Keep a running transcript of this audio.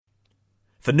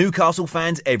For Newcastle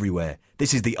fans everywhere,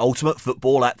 this is the ultimate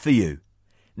football app for you.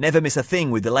 Never miss a thing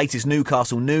with the latest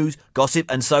Newcastle news, gossip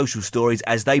and social stories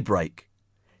as they break.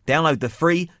 Download the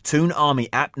free Toon Army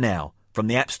app now from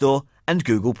the App Store and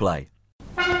Google Play.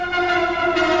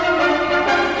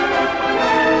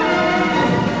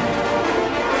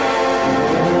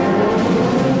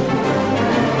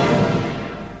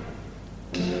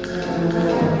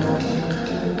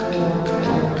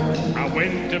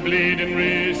 Bleeding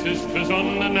races, 'twas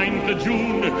on the 9th of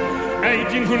June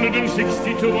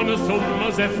 1862 on a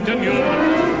summer's afternoon.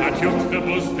 I took the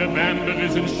bus to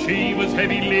Banbury's and she was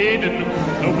heavy laden.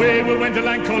 Away we went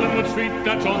along Collingwood Street,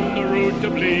 that's on the road to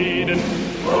Bladen.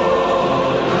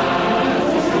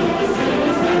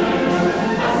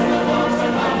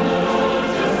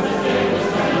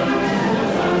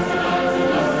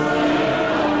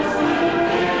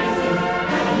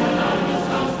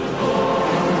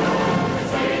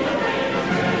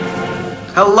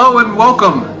 Hello and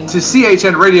welcome to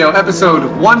CHN Radio, episode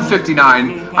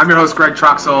 159. I'm your host, Greg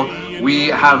Troxel. We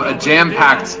have a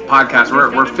jam-packed podcast.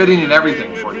 We're fitting in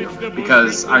everything for you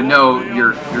because I know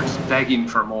you're just begging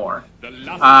for more.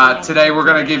 Today we're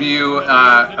going to give you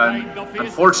an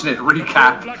unfortunate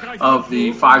recap of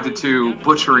the 5-2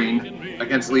 butchering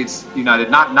against Leeds United.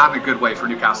 Not in a good way for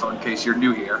Newcastle, in case you're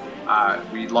new here.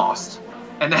 We lost.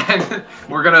 And then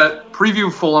we're going to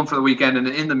preview Fulham for the weekend, and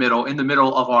in the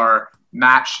middle of our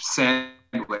match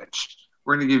sandwich,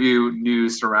 we're going to give you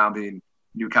news surrounding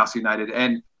Newcastle United.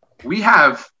 And we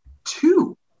have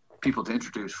two people to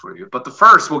introduce for you. But the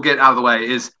first we'll get out of the way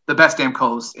is the best damn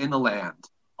co-host in the land,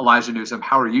 Elijah Newsom.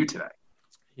 How are you today?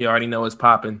 You already know what's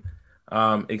popping.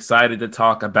 Excited to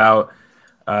talk about,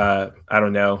 I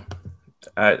don't know.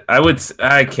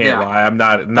 I can't lie. I'm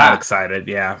not excited.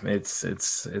 Yeah, it's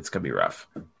going to be rough.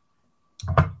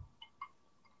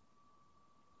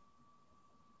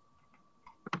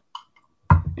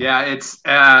 Yeah, it's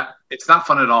not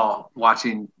fun at all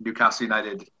watching Newcastle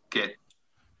United get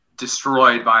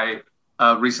destroyed by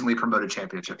a recently promoted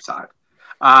championship side.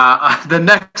 The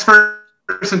next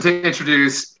person to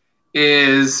introduce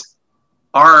is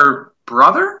our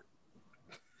brother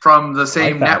from the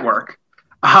same network.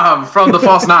 From the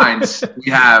False Nines,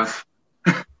 we have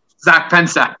Zach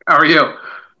Pensack. How are you?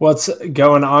 What's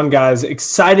going on, guys?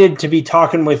 Excited to be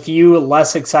talking with you,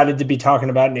 less excited to be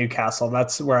talking about Newcastle.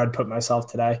 That's where I'd put myself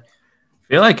today. I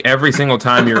feel like every single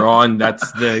time you're on,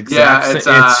 that's the exact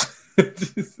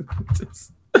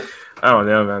I don't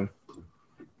know,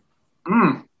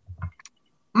 man.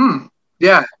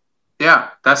 Yeah,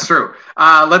 that's true.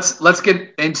 Let's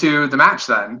get into the match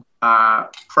then.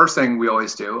 First thing we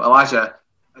always do, Elijah,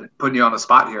 putting you on the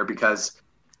spot here because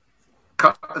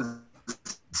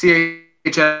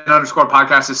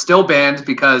CHN_podcast is still banned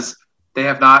because they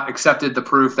have not accepted the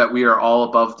proof that we are all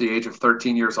above the age of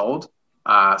 13 years old.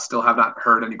 Still have not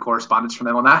heard any correspondence from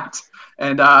them on that.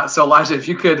 And so, Elijah, if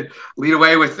you could lead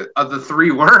away with the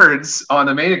three words on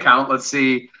the main account, let's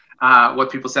see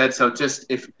what people said. So just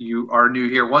if you are new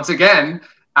here, once again,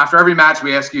 after every match,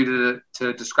 we ask you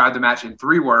to describe the match in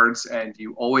three words, and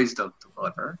you always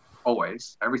deliver.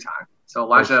 Always, every time. So,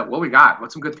 Elijah, what we got?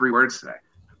 What's some good three words today?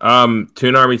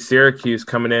 Toon Army Syracuse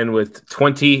coming in with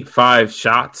 25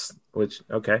 shots, which,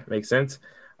 okay, makes sense.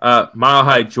 Mile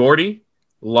High Jordy,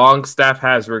 Longstaff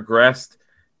has regressed.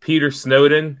 Peter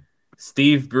Snowden,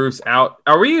 Steve Bruce out.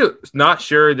 Are we not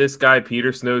sure this guy,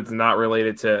 Peter Snowden's not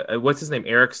related to, what's his name,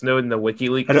 Eric Snowden, the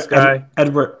WikiLeaks guy?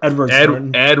 Edward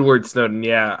Snowden. Edward Snowden,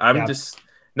 yeah. I'm just...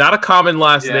 Not a common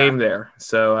last name there,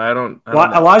 so I don't know.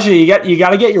 Elijah, you got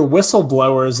to get your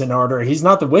whistleblowers in order. He's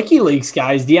not the WikiLeaks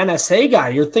guy; he's the NSA guy.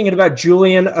 You're thinking about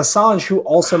Julian Assange, who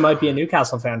also might be a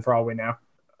Newcastle fan for all we know.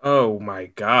 Oh my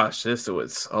gosh, this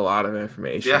was a lot of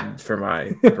information for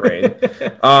my brain.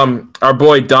 Our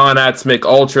boy Don at Smick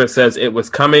Ultra says it was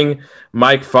coming.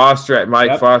 Mike Foster at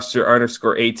Mike Foster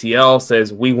 _ATL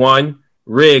says we won,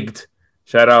 rigged.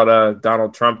 Shout out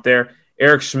Donald Trump there.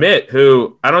 Eric Schmidt,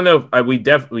 who I don't know, we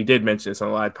did mention this on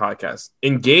a live podcast,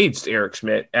 engaged Eric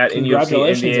Schmidt at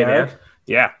Congratulations, Indiana. Eric.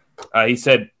 Yeah. He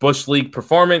said Bush League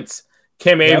performance,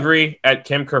 Kim Avery at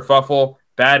Kim Kerfuffle,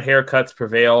 bad haircuts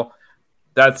prevail.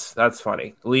 That's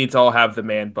funny. Leeds all have the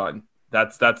man bun.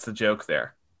 That's the joke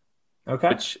there. Okay.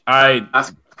 Which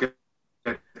That's good,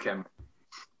 Kim.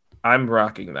 I'm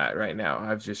rocking that right now.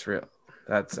 I've just real.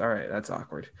 That's all right. That's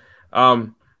awkward.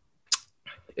 Andy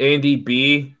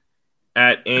B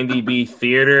at Andy B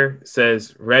Theater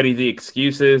says, ready the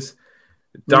excuses.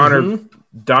 Donner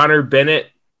Bennett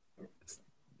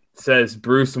says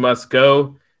Bruce must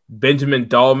go. Benjamin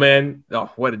Dahlman,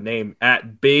 oh, what a name,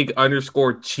 at Big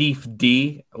 _Chief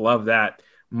D. I love that.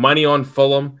 Money on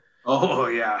Fulham. Oh,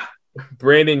 yeah.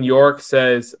 Brandon York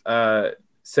says,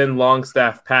 send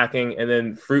Longstaff packing, and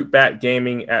then Fruit Bat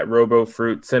Gaming at Robo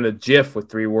Fruit send a GIF with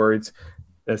 3 words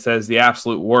that says the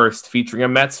absolute worst, featuring a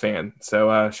Mets fan.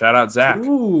 So shout out Zach.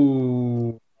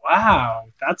 Ooh, wow.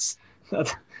 That's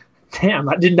damn,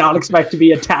 I did not expect to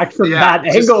be attacked from that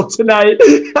angle tonight.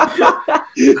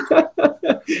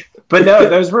 But no,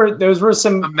 those were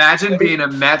some. Imagine being a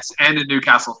Mets and a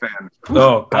Newcastle fan.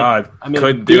 Oh God, I mean,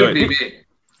 couldn't do it.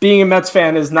 Being a Mets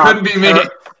fan is not. Couldn't be me.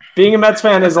 Being a Mets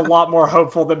fan is a lot more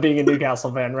hopeful than being a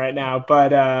Newcastle fan right now. But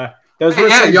those were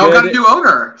some y'all got a new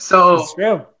owner, so it's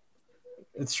true.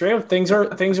 It's true. Things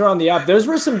are on the up. Those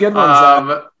were some good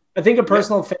ones. I think a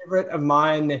personal favorite of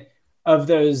mine of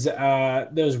those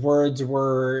words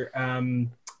were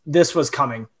 "This was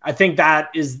coming." I think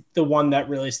that is the one that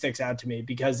really sticks out to me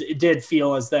because it did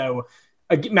feel as though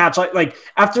a match like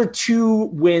after 2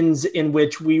 wins in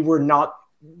which we were not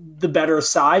the better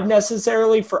side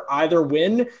necessarily for either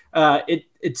win,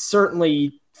 it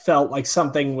certainly felt like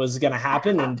something was going to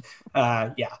happen, and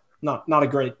not a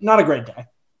great day.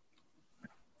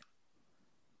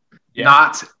 Yeah.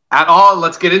 Not at all.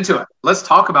 Let's get into it. Let's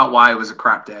talk about why it was a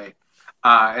crap day.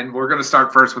 And we're going to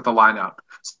start first with the lineup.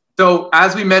 So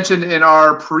as we mentioned in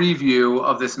our preview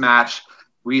of this match,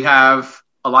 we have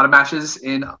a lot of matches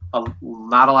in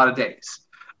not a lot of days.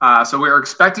 So we're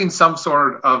expecting some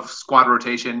sort of squad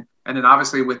rotation. And then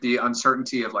obviously with the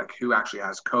uncertainty of like who actually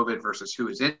has COVID versus who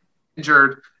is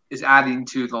injured is adding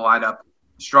to the lineup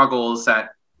struggles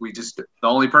that the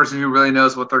only person who really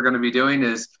knows what they're going to be doing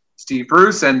is Steve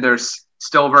Bruce. And there's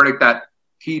still a verdict that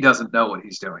he doesn't know what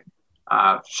he's doing.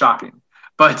 Shocking.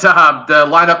 But the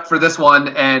lineup for this one,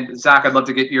 and Zach, I'd love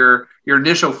to get your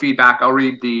initial feedback. I'll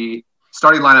read the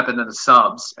starting lineup and then the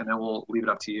subs, and then we'll leave it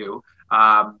up to you.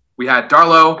 We had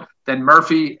Darlow, then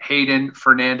Murphy, Hayden,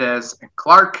 Fernandez, and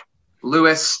Clark,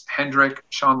 Lewis, Hendrick,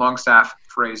 Sean Longstaff,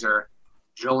 Fraser,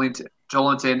 Jolinton,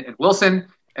 and Wilson.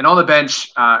 And on the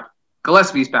bench,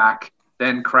 Gillespie's back,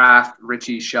 then Kraft,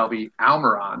 Richie, Shelby,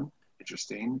 Almiron,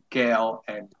 interesting, Gale,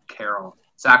 and Carroll.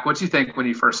 Zach, what do you think when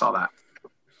you first saw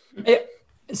that?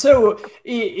 So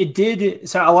it did.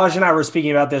 So Elijah and I were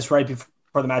speaking about this right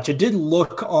before the match. It did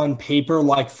look on paper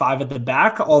like 5 at the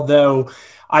back, although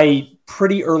I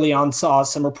pretty early on saw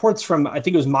some reports from, I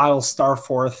think it was Miles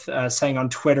Starforth saying on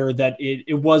Twitter that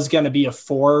it was going to be a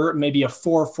 4, maybe a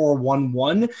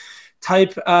 4-4-1-1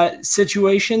 type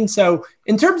situation. So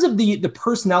in terms of the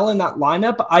personnel in that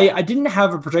lineup, I didn't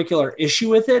have a particular issue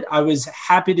with it. I was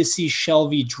happy to see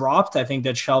Shelby dropped. I think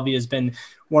that Shelby has been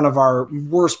one of our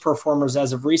worst performers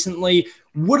as of recently.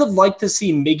 Would have liked to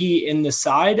see Miggy in the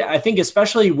side. I think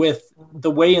especially with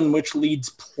the way in which Leeds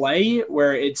play,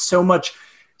 where it's so much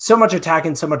attack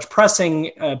and so much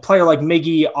pressing, a player like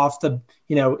Miggy off the,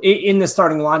 in the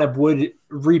starting lineup would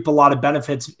reap a lot of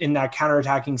benefits in that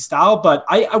counterattacking style. But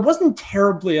I wasn't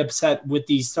terribly upset with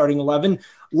the starting 11,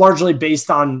 largely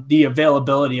based on the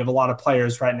availability of a lot of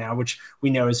players right now, which we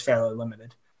know is fairly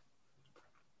limited.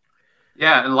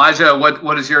 Yeah, Elijah,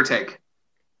 what is your take?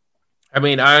 I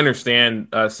mean, I understand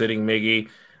sitting Miggy.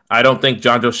 I don't think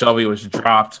John Joe Shelby was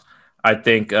dropped. I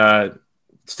think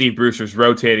Steve Bruce was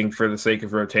rotating for the sake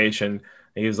of rotation.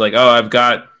 He was like, I've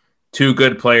got 2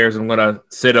 good players. I'm going to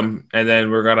sit them, and then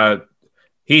we're going to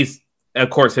 – he's, of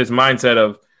course, his mindset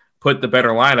of put the better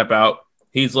lineup out.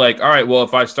 He's like, all right, well,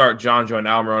 if I start John Joe and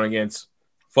Almiron against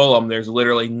Fulham, there's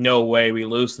literally no way we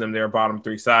lose them. They're bottom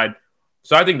 3 side.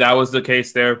 So I think that was the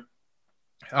case there.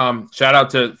 Shout out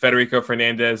to Federico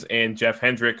Fernandez and Jeff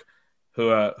Hendrick,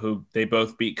 who they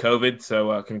both beat COVID.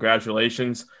 So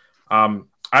congratulations.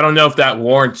 I don't know if that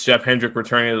warrants Jeff Hendrick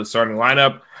returning to the starting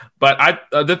lineup, but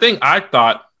the thing I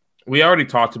thought we already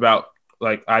talked about,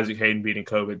 like Isaac Hayden beating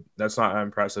COVID. That's not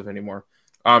impressive anymore.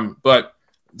 But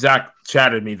Zach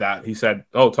chatted me that he said,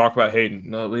 talk about Hayden.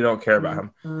 No, we don't care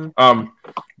about him.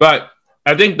 But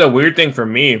I think the weird thing for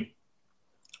me,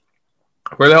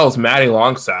 where the hell is Matty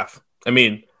Longstaff? I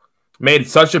mean, made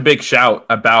such a big shout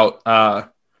about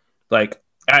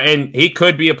and he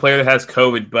could be a player that has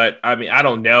COVID, but I mean, I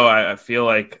don't know. I feel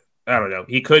like, I don't know.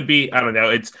 He could be, I don't know.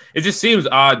 It just seems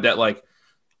odd that like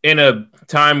in a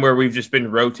time where we've just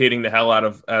been rotating the hell out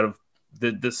of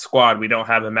the squad, we don't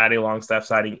have a Matty Longstaff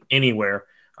sighting anywhere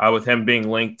with him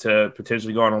being linked to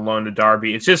potentially going on loan to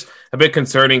Derby. It's just a bit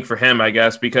concerning for him, I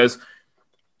guess, because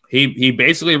He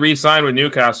basically re-signed with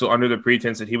Newcastle under the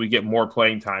pretense that he would get more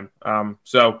playing time.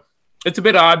 So it's a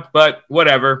bit odd, but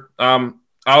whatever.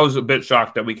 I was a bit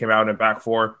shocked that we came out in back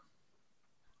 4,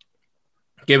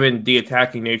 given the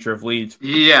attacking nature of Leeds.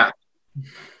 Yeah.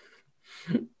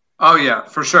 Oh, yeah,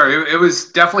 for sure. It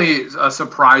was definitely a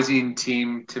surprising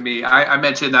team to me. I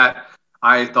mentioned that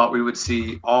I thought we would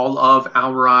see all of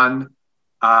Almiron,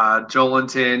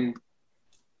 Joelinton,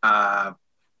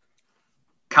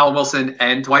 Callum Wilson,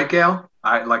 and Dwight Gale.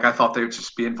 I thought they would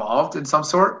just be involved in some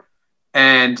sort,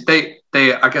 and they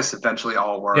I guess eventually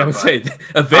all were. Yeah, I would say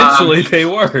eventually they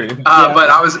were. But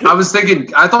I was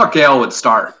thinking I thought Gale would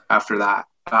start after that.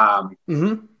 I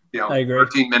agree.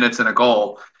 13 minutes and a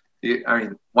goal. I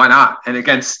mean, why not? And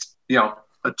against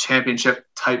a championship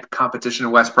type competition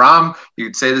in West Brom, you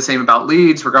could say the same about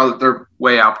Leeds. Regardless, they're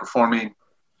way outperforming.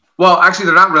 Well, actually,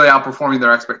 they're not really outperforming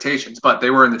their expectations, but they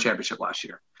were in the championship last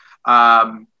year.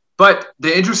 But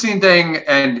the interesting thing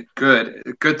and good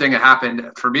thing that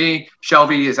happened for me,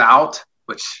 Shelby is out,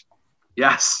 which,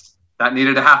 yes, that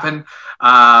needed to happen.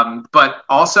 But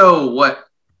also what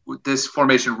this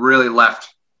formation really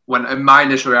left when my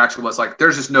initial reaction was like,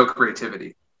 there's just no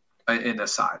creativity in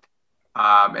this side.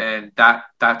 And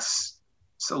that's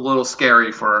a little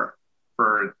scary for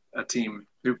a team.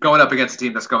 You're going up against a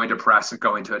team that's going to press and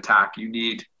going to attack. You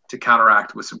need to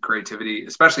counteract with some creativity,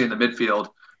 especially in the midfield.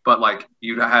 But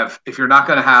if you're not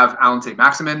going to have Alan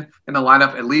St-Maximin in the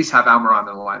lineup, at least have Almiron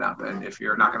in the lineup. And if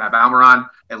you're not going to have Almiron,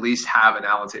 at least have an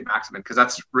Alan St-Maximin, because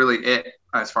that's really it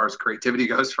as far as creativity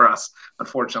goes for us,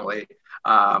 unfortunately.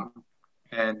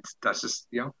 And that's just,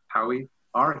 how we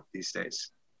are these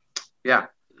days. Yeah.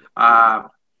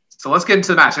 So let's get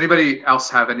into the match. Anybody else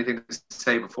have anything to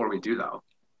say before we do, though?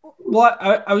 Well,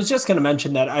 I was just going to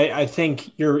mention that I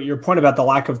think your point about the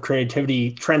lack of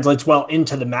creativity translates well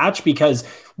into the match, because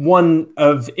one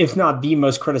of, if not the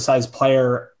most criticized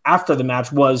player after the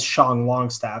match was Sean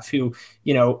Longstaff, who,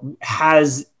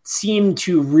 has seemed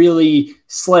to really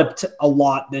slipped a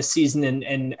lot this season.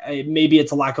 And maybe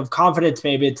it's a lack of confidence,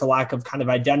 maybe it's a lack of kind of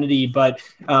identity, but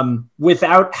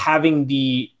without having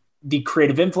the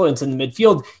creative influence in the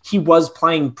midfield, he was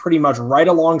playing pretty much right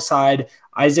alongside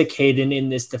Isaac Hayden in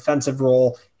this defensive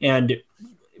role and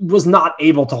was not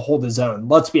able to hold his own,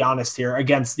 let's be honest here,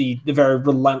 against the very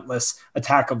relentless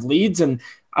attack of Leeds. And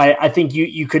I think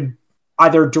you could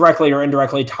either directly or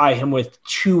indirectly tie him with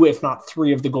 2, if not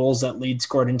 3 of the goals that Leeds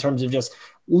scored in terms of just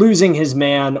losing his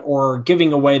man or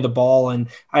giving away the ball. And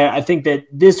I think that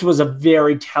this was a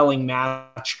very telling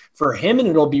match for him, and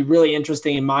it'll be really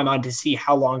interesting in my mind to see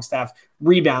how Longstaff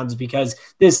rebounds, because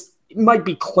this might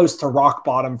be close to rock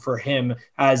bottom for him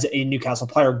as a Newcastle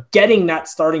player, getting that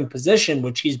starting position,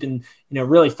 which he's been,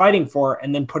 really fighting for,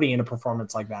 and then putting in a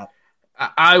performance like that.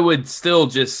 I would still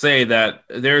just say that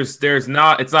it's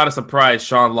not a surprise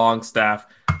Sean Longstaff,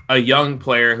 a young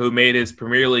player who made his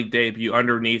Premier League debut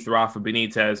underneath Rafa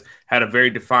Benitez, had a very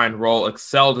defined role,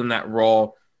 excelled in that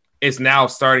role, is now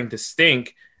starting to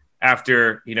stink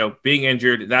after, being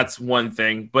injured. That's one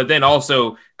thing. But then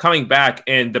also coming back,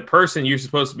 and the person you're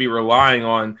supposed to be relying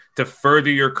on to further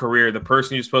your career, the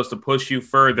person who's supposed to push you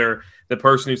further, the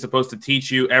person who's supposed to teach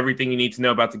you everything you need to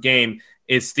know about the game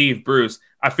is Steve Bruce.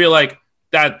 I feel like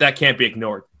that can't be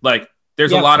ignored.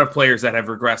 There's a lot of players that have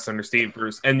regressed under Steve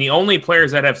Bruce, and the only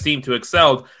players that have seemed to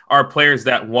excel are players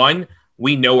that, one,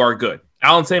 we know are good.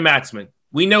 Alan St-Maximin,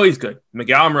 we know he's good.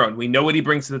 Miguel Almiron, we know what he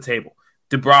brings to the table.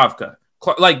 Dubravka,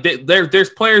 there's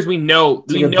players we know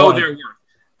their worth,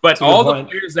 but all the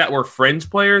players that were fringe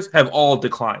players have all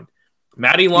declined.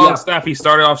 Matty Longstaff, he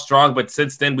started off strong, but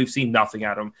since then we've seen nothing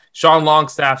out of him. Sean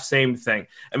Longstaff, same thing.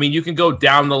 I mean, you can go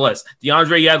down the list.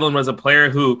 DeAndre Yedlin was a player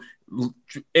who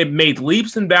it made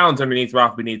leaps and bounds underneath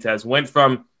Rafa Benitez, went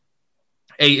from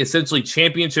a essentially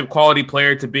championship quality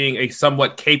player to being a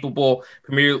somewhat capable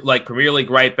Premier League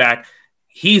right back.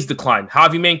 He's declined.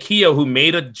 Javi Manquillo, who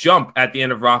made a jump at the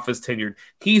end of Rafa's tenure,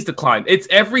 he's declined. It's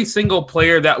every single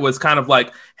player that was kind of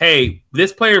like, hey,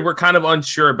 this player we're kind of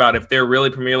unsure about if they're really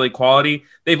Premier League quality.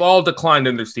 They've all declined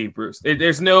under Steve Bruce.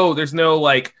 There's no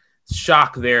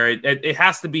shock there. It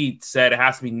has to be said. It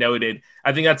has to be noted.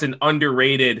 I think that's an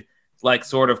underrated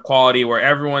sort of quality where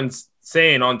everyone's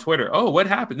saying on Twitter, oh, what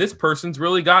happened? This person's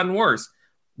really gotten worse.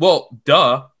 Well,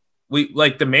 duh.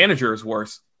 The manager is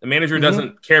worse. The manager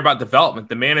doesn't care about development.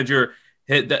 The manager,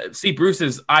 Steve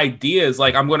Bruce's idea is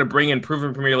I'm going to bring in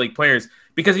proven Premier League players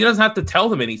because he doesn't have to tell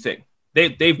them anything.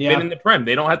 They've been in the Prem.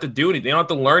 They don't have to do anything. They don't have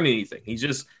to learn anything. He's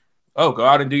just, go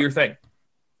out and do your thing.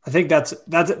 I think that's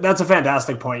a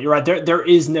fantastic point. You're right. There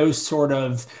is no sort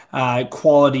of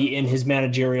quality in his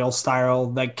managerial style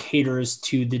that caters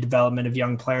to the development of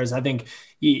young players. I think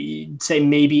you'd say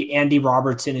maybe Andy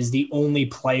Robertson is the only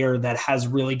player that has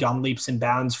really gone leaps and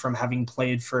bounds from having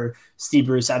played for Steve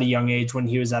Bruce at a young age when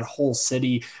he was at Hull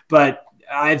City. But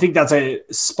I think that's a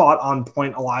spot on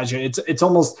point, Elijah. It's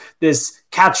almost this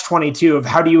catch-22 of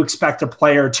how do you expect a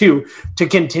player to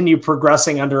continue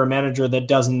progressing under a manager that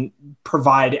doesn't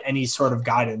provide any sort of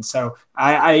guidance. So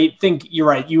I think you're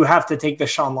right. You have to take the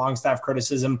Sean Longstaff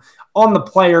criticism on the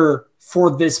player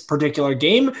for this particular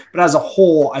game, but as a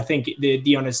whole, I think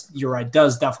the onus, you're right,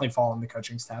 does definitely fall on the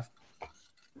coaching staff.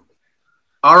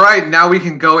 All right, now we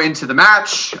can go into the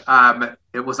match.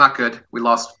 It was not good. We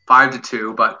lost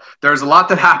 5-2, but there's a lot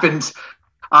that happened,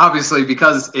 obviously,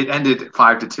 because it ended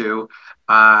 5-2.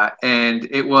 And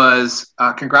it was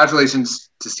congratulations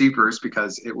to Steve Bruce,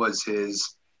 because it was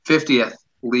his 50th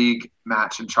league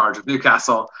match in charge of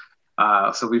Newcastle.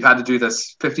 So we've had to do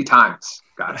this 50 times,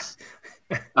 guys.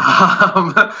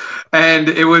 And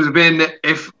it would have been,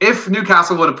 if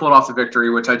Newcastle would have pulled off the victory,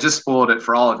 which I just spoiled it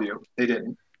for all of you, they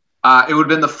didn't. It would have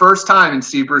been the first time in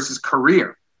Steve Bruce's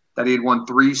career that he had won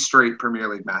 3 straight Premier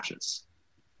League matches.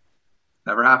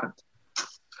 Never happened.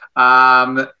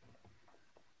 And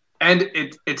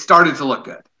it started to look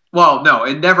good. Well, no,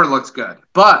 it never looked good.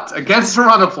 But against the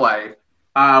run of play,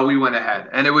 we went ahead.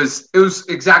 And it was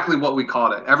exactly what we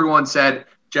called it. Everyone said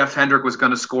Jeff Hendrick was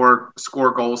going to score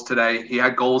goals today. He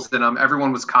had goals in him.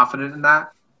 Everyone was confident in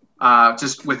that.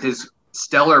 Just with his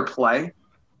stellar play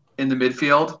in the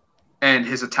midfield and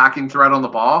his attacking threat on the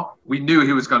ball, we knew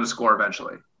he was going to score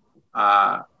eventually.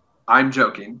 I'm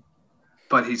joking,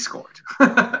 but he scored.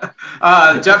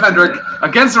 Jeff Hendrick,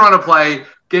 against the run of play,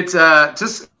 gets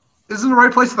just is in the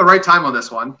right place at the right time on this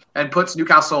one and puts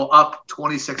Newcastle up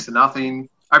 26-0.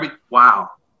 I mean,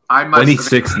 wow. I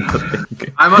must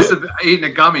have eaten a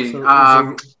gummy.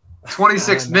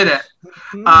 26 minute.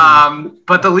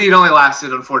 But the lead only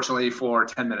lasted, unfortunately, for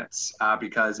 10 minutes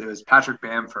because it was Patrick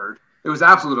Bamford. It was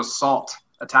absolute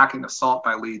attacking assault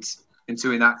by Leeds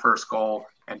ensuing that first goal.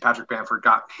 And Patrick Bamford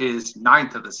got his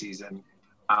 9th of the season.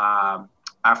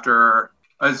 After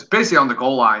it was basically on the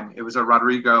goal line, it was a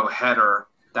Rodrigo header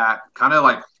that kind of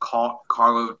like caught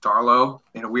Carlo Darlow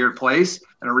in a weird place,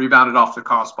 and it rebounded off the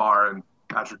crossbar, and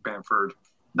Patrick Bamford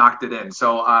knocked it in.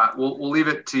 So we'll leave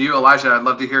it to you, Elijah. I'd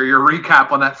love to hear your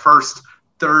recap on that first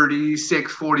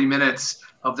 40 minutes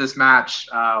of this match.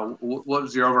 What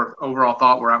was your overall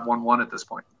thought? We're at 1-1 at this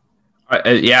point.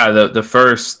 The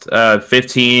first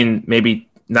 15, maybe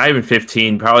not even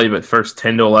 15, probably, but first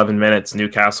 10 to 11 minutes,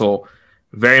 Newcastle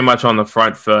very much on the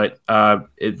front foot,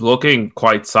 looking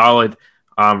quite solid.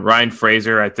 Ryan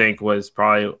Fraser, I think, was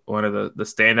probably one of the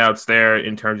standouts there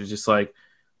in terms of just like,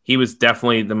 he was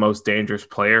definitely the most dangerous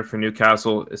player for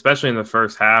Newcastle, especially in the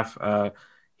first half.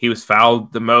 He was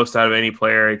fouled the most out of any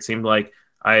player. It seemed like,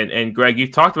 and Greg,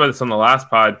 you talked about this on the last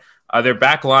pod. Their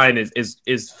back line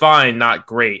is fine, not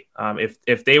great.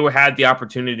 If they had the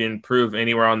opportunity to improve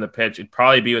anywhere on the pitch, it'd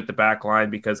probably be with the back line,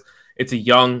 because it's a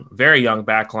young, very young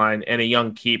back line and a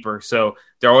young keeper. So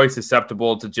they're always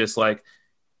susceptible to just like,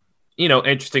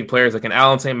 interesting players like an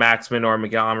Alan St. Maximin or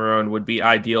Miguel Almiron would be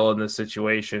ideal in this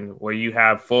situation where you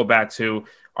have fullbacks who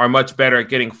are much better at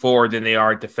getting forward than they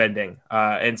are defending.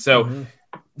 And so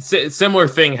similar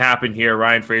thing happened here.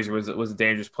 Ryan Fraser was a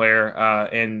dangerous player.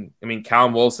 And I mean,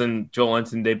 Callum Wilson,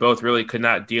 Joelinton, they both really could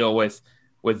not deal with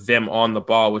them on the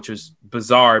ball, which was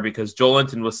bizarre because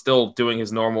Joelinton was still doing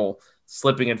his normal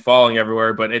slipping and falling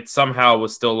everywhere, but it somehow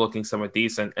was still looking somewhat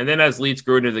decent. And then as Leeds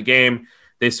grew into the game,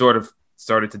 they sort of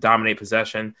started to dominate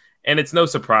possession. And it's no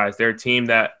surprise. They're a team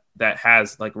that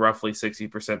has like roughly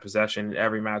 60% possession in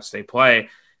every match they play.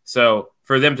 So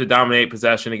for them to dominate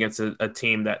possession against a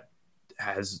team that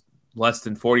has less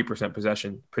than 40%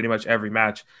 possession pretty much every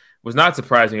match was not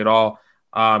surprising at all.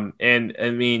 And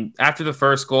I mean, after the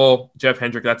first goal, Jeff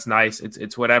Hendrick, that's nice.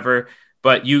 It's whatever.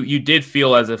 But you did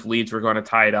feel as if Leeds were going to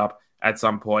tie it up at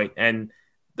some point. And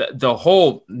the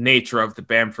whole nature of the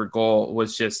Bamford goal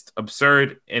was just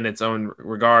absurd in its own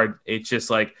regard. It's just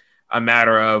like a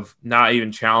matter of not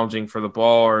even challenging for the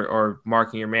ball or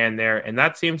marking your man there. And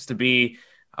that seems to be,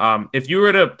 if you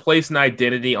were to place an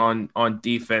identity on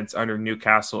defense under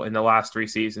Newcastle in the last 3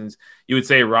 seasons, you would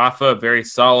say Rafa, very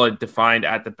solid, defined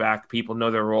at the back. People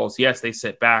know their roles. Yes, they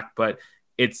sit back, but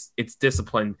it's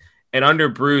discipline. And under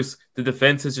Bruce, the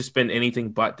defense has just been anything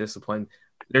but disciplined.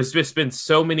 There's just been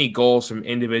so many goals from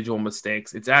individual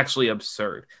mistakes. It's actually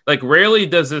absurd. Like, rarely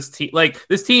does this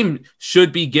team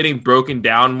should be getting broken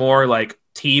down more. Like,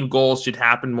 team goals should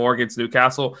happen more against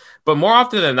Newcastle. But more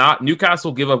often than not,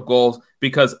 Newcastle give up goals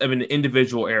because of an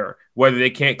individual error, whether they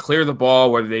can't clear the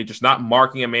ball, whether they're just not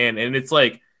marking a man. And it's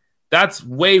like, that's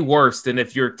way worse than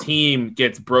if your team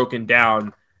gets broken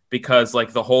down because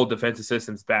like the whole defensive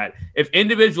system's bad. If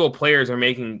individual players are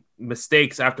making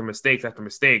mistakes after mistakes after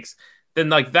mistakes, then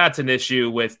like that's an issue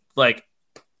with like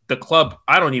the club.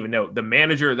 I don't even know the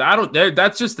manager.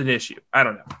 That's just an issue. I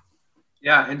don't know.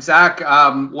 Yeah, and Zach,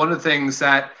 one of the things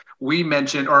that we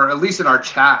mentioned, or at least in our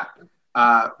chat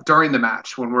during the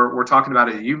match, when we're talking about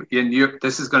it,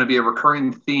 this is going to be a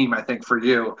recurring theme, I think, for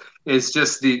you, is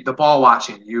just the ball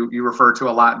watching. You refer to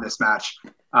a lot in this match,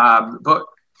 but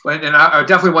I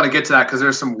definitely want to get to that because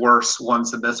there's some worse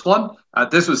ones than this one.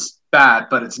 This was bad,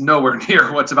 but it's nowhere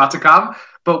near what's about to come.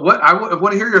 But what I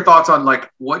want to hear your thoughts on, like,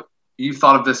 what you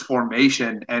thought of this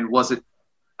formation, and was it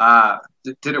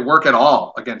did it work at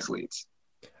all against Leeds?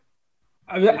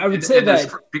 I would say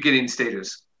that beginning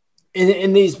stages.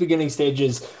 In these beginning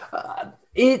stages,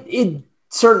 it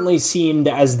certainly seemed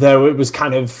as though it was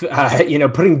kind of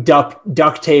putting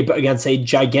duct tape against a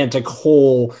gigantic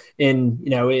hole in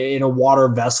a water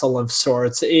vessel of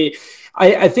sorts.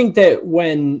 I think that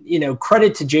when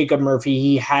credit to Jacob Murphy,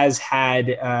 he has had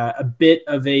a bit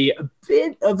of a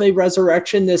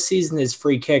resurrection this season. His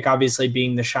free kick obviously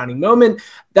being the shining moment.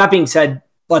 That being said,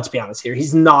 let's be honest here.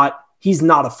 He's not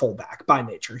a fullback by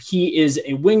nature. He is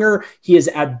a winger. He is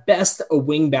at best a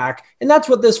wing back. And that's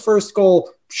what this first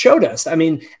goal showed us. I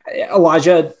mean,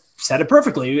 Elijah said it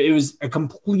perfectly. It was a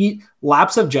complete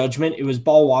lapse of judgment. It was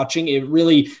ball watching. It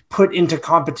really put into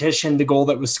competition the goal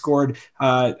that was scored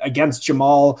against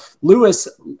Jamal Lewis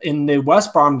in the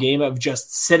West Brom game, of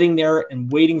just sitting there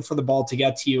and waiting for the ball to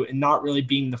get to you and not really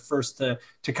being the first to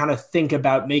kind of think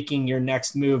about making your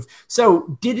next move.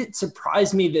 So did it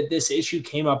surprise me that this issue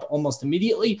came up almost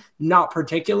immediately? Not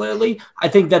particularly. I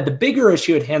think that the bigger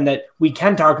issue at hand that we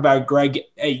can talk about, Greg,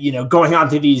 going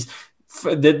on to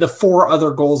the four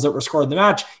other goals that were scored in the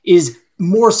match, is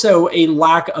more so a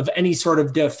lack of any sort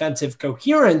of defensive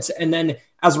coherence. And then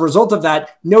as a result of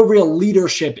that, no real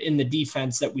leadership in the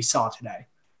defense that we saw today.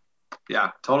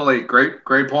 Yeah, totally. Great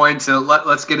points. So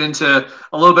let's get into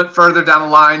a little bit further down the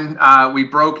line. We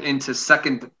broke into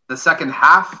the second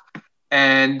half,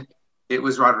 and it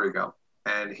was Rodrigo,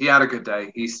 and he had a good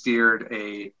day. He steered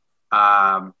a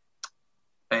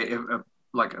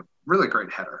really great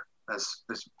header. As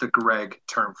the Greg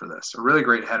term for this, a really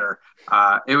great header.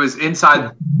 It was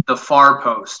inside the far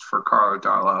post for Carlo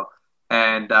Darlow,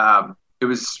 and it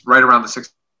was right around the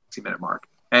 60-minute mark.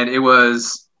 And it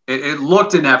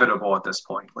looked inevitable at this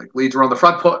point. Like, Leeds were on the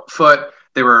front foot.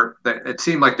 It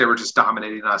seemed like they were just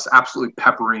dominating us, absolutely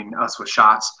peppering us with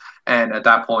shots. And at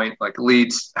that point, like,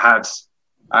 Leeds had,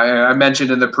 I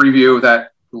mentioned in the preview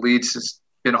that Leeds has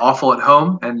been awful at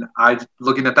home, and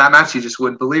looking at that match, you just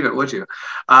wouldn't believe it, would you?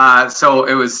 So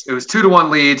it was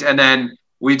 2-1 Leeds, and then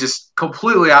we just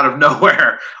completely out of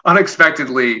nowhere,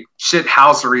 unexpectedly,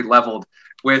 shithousery leveled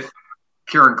with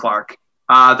Kieran Clark.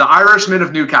 The Irishman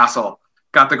of Newcastle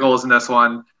got the goals in this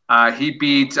one. He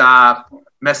beat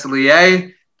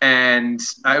Meslier, and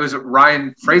it was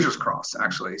Ryan Fraser's cross,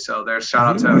 actually. So there's shout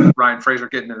out to Ryan Fraser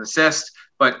getting an assist.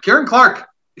 But Kieran Clark,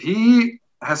 he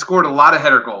has scored a lot of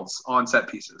header goals on set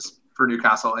pieces for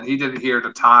Newcastle, and he did it here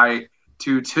to tie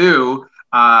 2-2.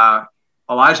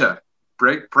 Elijah,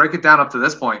 break it down up to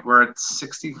this point. We're at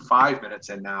 65 minutes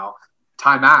in now.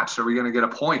 Tie match. Are we going to get a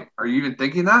point? Are you even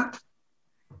thinking that?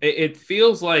 It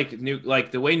feels like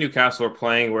the way Newcastle are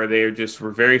playing, where they just were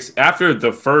very after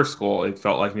the first goal. It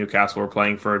felt like Newcastle were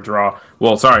playing for a draw.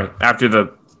 Well, sorry, after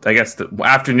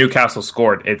Newcastle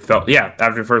scored, after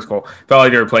the first goal, felt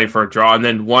like they were playing for a draw, and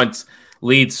then once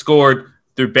Leeds scored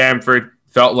through Bamford,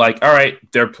 felt like, all right,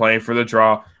 they're playing for the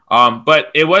draw.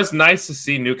 But it was nice to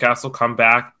see Newcastle come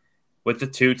back with the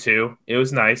 2-2. It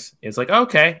was nice. It's like,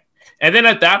 okay. And then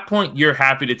at that point, you're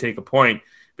happy to take a point,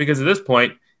 because at this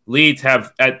point, Leeds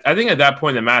have, I think at that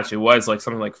point in the match, it was like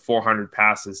something like 400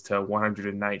 passes to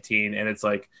 119. And it's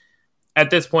like,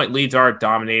 at this point, Leeds are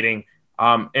dominating.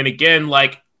 And again,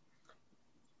 like,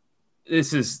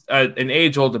 this is an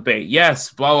age-old debate.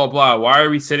 Yes, blah, blah, blah. Why are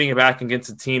we sitting back against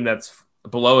a team that's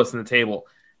below us in the table?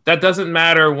 That doesn't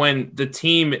matter when the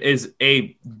team is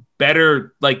a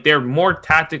better, like, they're more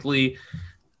tactically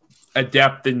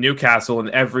adept than Newcastle in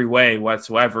every way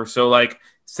whatsoever. So, like,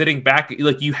 sitting back,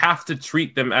 like, you have to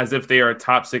treat them as if they are a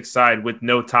top six side with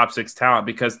no top six talent,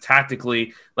 because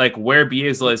tactically, like, where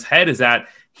Bielsa's head is at,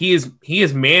 he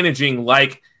is managing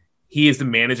like he is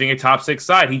managing a top six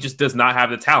side. He just does not have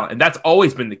the talent. And that's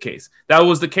always been the case. That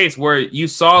was the case where you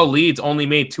saw Leeds only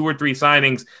made 2 or 3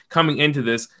 signings coming into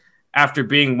this after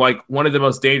being like one of the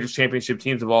most dangerous championship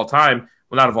teams of all time.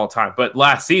 Well, not of all time, but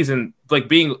last season, like,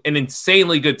 being an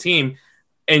insanely good team.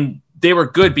 And they were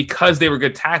good because they were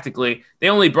good tactically. They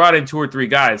only brought in 2 or 3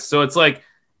 guys. So it's like,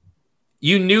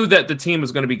 you knew that the team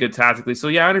was going to be good tactically. So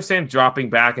yeah, I understand dropping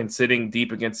back and sitting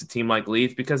deep against a team like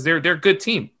Leeds, because they're a good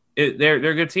team. they're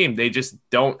a good team. They just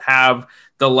don't have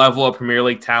the level of Premier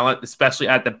League talent, especially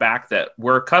at the back, that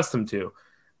we're accustomed to.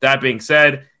 That being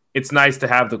said, it's nice to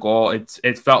have the goal.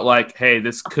 It felt like, hey,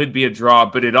 this could be a draw,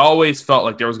 but it always felt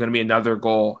like there was going to be another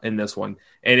goal in this one.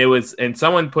 And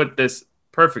someone put this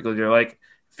perfectly. They're like,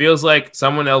 feels like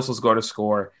someone else was going to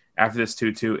score after this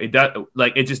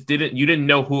 2-2. You didn't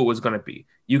know who it was going to be.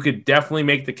 You could definitely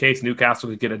make the case Newcastle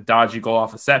could get a dodgy goal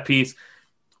off a set piece,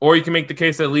 or you can make the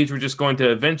case that Leeds were just going to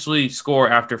eventually score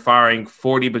after firing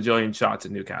 40 bajillion shots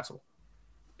at Newcastle.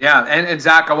 Yeah, and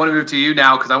Zach, I want to move to you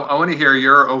now because I want to hear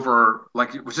your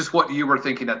just what you were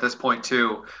thinking at this point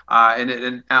too.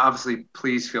 And obviously,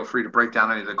 please feel free to break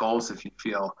down any of the goals if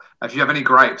you have any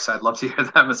gripes. I'd love to hear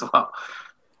them as well.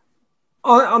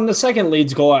 On the second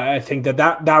Leeds goal, I think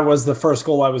that was the first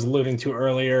goal I was alluding to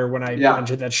earlier when I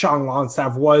mentioned that Sean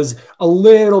Longstaff was a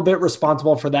little bit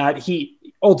responsible for that.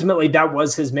 Ultimately, that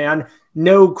was his man.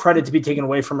 No credit to be taken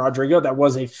away from Rodrigo. That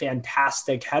was a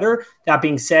fantastic header. That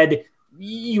being said,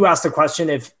 you asked the question,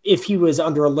 if he was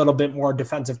under a little bit more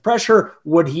defensive pressure,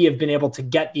 would he have been able to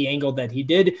get the angle that he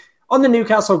did? On the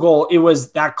Newcastle goal, it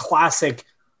was that classic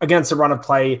against the run of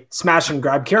play, smash and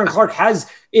grab. Kieran Clark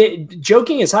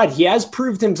joking aside, he has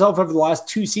proved himself over the last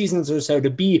 2 seasons or so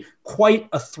to be quite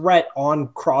a threat on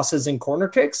crosses and corner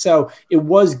kicks. So it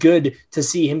was good to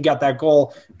see him get that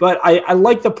goal. But I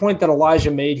like the point that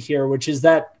Elijah made here, which is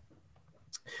that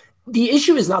the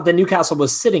issue is not that Newcastle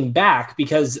was sitting back,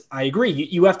 because I agree,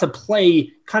 you have to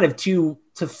play kind of to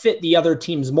fit the other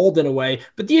team's mold in a way.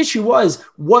 But the issue was,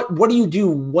 what do you do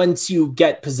once you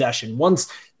get possession? Once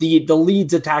the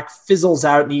Leeds attack fizzles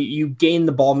out and you gain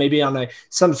the ball maybe on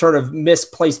some sort of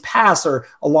misplaced pass or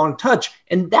a long touch.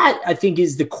 And that, I think,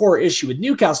 is the core issue with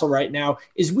Newcastle right now,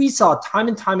 is we saw time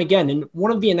and time again, and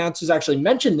one of the announcers actually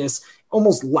mentioned this,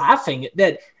 almost laughing,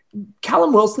 that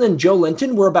Callum Wilson and Joe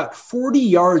Linton were about 40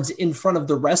 yards in front of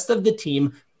the rest of the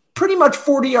team, pretty much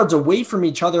 40 yards away from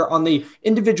each other on the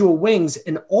individual wings.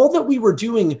 And all that we were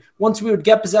doing once we would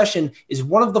get possession is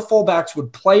one of the fullbacks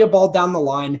would play a ball down the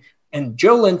line, and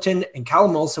Joe Linton and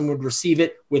Callum Wilson would receive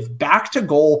it with back to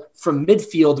goal from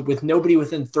midfield with nobody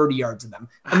within 30 yards of them.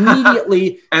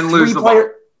 Immediately, and lose the ball.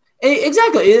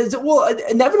 Exactly.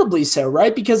 Inevitably so,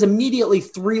 right? Because immediately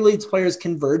 3 Leeds players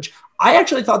converge. I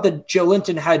actually thought that Joe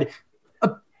Linton had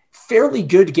a fairly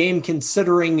good game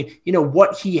considering,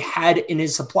 what he had in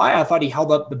his supply. I thought he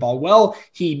held up the ball well.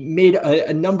 He made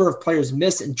a number of players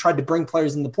miss and tried to bring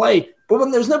players into play. But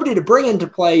when there's nobody to bring into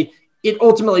play, it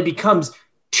ultimately becomes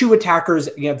 2 attackers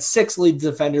against 6 Leeds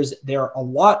defenders. They're a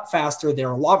lot faster.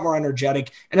 They're a lot more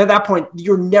energetic. And at that point,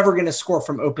 you're never going to score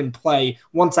from open play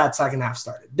once that second half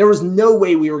started. There was no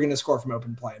way we were going to score from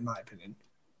open play, in my opinion.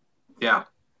 Yeah.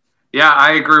 Yeah,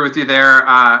 I agree with you there.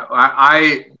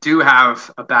 I do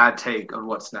have a bad take on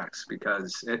what's next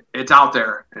because it's out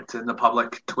there. It's in the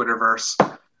public Twitterverse.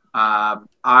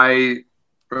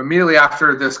 Immediately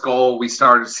after this goal, we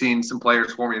started seeing some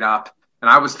players warming up, and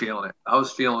I was feeling it. I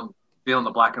was feeling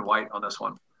the black and white on this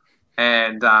one.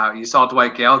 And you saw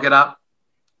Dwight Gale get up,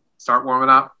 start warming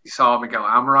up. You saw Miguel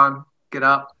Almiron get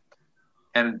up.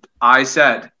 And I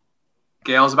said,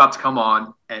 Gale's about to come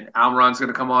on, and Almiron's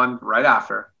going to come on right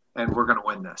after, and we're going to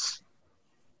win this.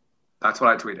 That's what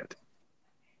I tweeted.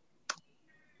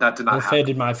 That did not happen.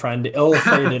 Ill-fated, my friend.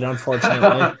 Ill-fated,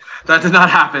 unfortunately. That did not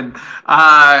happen.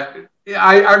 I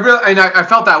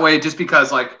felt that way just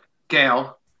because,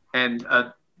 Gale and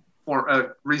or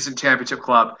a recent championship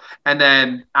club, and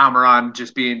then Almiron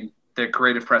just being the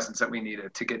creative presence that we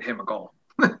needed to get him a goal.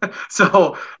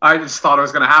 So I just thought it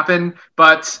was going to happen,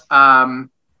 but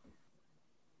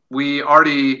we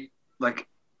already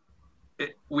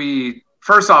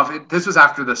first off, this was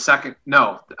after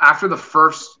after the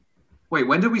first. Wait,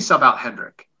 when did we sub out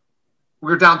Hendrick?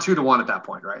 We were down 2-1 at that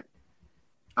point, right?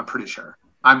 I'm pretty sure.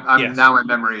 I'm yes. Now in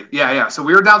memory. Yeah. So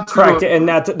we were down 2-1. Correct, and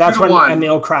that's when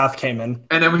Emil Kraft came in.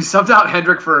 And then we subbed out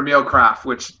Hendrick for Emil Kraft,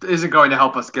 which isn't going to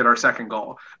help us get our second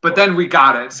goal. But then we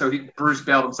got it, so Bruce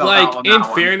bailed himself out on that in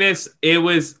fairness,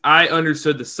 I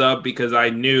understood the sub because I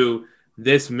knew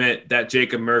this meant that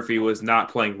Jacob Murphy was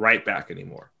not playing right back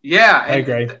anymore. Yeah, I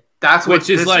agree. That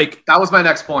was my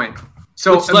next point.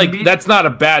 So that's not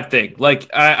a bad thing.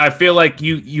 I feel like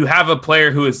you have a player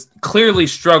who has clearly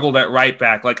struggled at right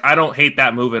back. I don't hate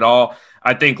that move at all.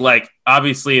 I think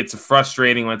obviously it's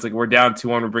frustrating when it's we're down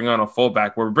 2-1, we're bringing on a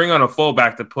fullback. We're bringing on a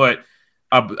fullback to put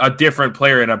a different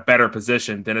player in a better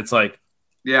position. Then it's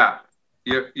yeah,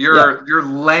 you're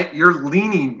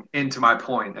leaning into my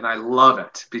point, and I love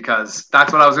it because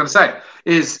that's what I was going to say.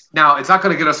 Is now it's not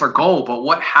going to get us our goal, but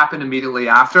what happened immediately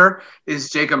after is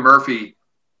Jacob Murphy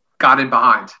got in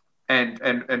behind and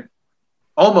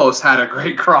almost had a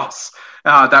great cross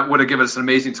that would have given us an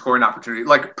amazing scoring opportunity.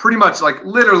 Like pretty much like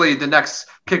literally the next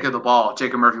kick of the ball,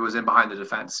 Jacob Murphy was in behind the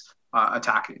defense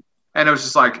attacking. And it was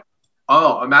just like,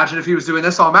 oh, imagine if he was doing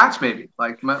this all match, maybe.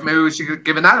 Like maybe we should have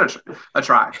given that a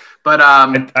try. But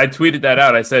I tweeted that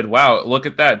out. I said, wow, look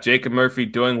at that. Jacob Murphy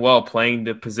doing well, playing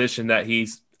the position that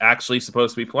he's actually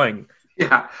supposed to be playing.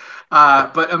 Yeah.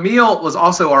 But Emil was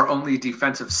also our only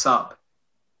defensive sub.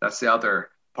 That's the other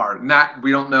part. And that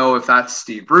we don't know if that's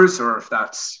Steve Bruce or if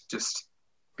that's just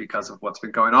because of what's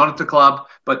been going on at the club,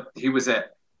 but he was it.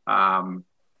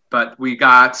 But we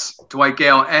got Dwight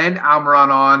Gale and Almiron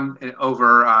on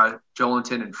over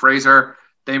Jolinton and Fraser.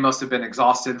 They must have been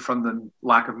exhausted from the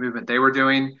lack of movement they were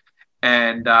doing.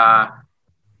 And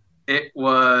it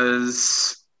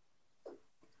was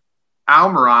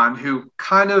Almiron who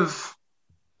kind of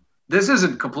 – this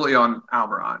isn't completely on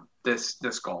Almiron, this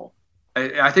goal.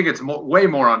 I think it's way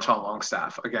more on Sean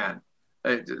Longstaff again.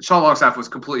 Sean Longstaff was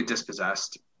completely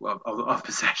dispossessed of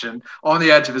possession on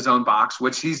the edge of his own box,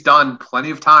 which he's done plenty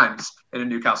of times in a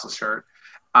Newcastle shirt.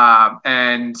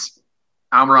 And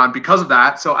Almiron, because of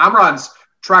that, so Almiron's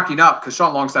tracking up because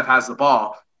Sean Longstaff has the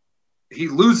ball. He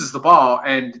loses the ball,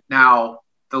 and now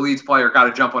the Leeds player got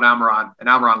to jump on Almiron, and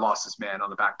Almiron lost his man on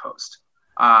the back post.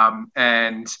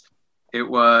 And it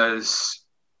was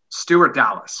Stuart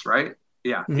Dallas, right?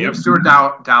 Yeah, Mm-hmm. Stuart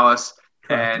Dallas,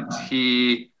 and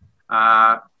he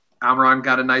Almiron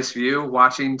got a nice view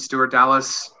watching Stuart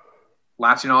Dallas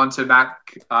latching on to Matt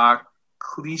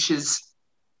Klitsch.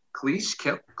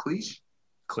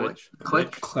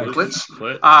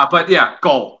 But yeah,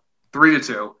 goal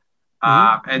 3-2.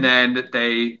 And then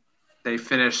they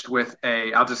finished with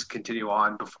I'll just continue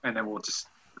on and then we'll just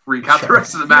recap the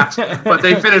rest of the match. But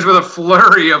they finished with a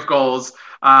flurry of goals.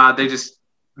 They just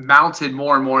mounted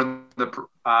more and more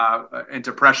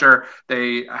into pressure.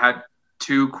 They had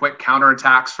 2 quick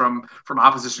counterattacks from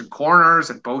opposition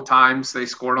corners, and both times they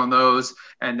scored on those.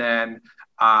 And then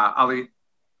Alioski,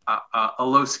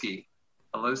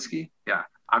 yeah,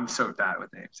 I'm so bad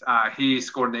with names. He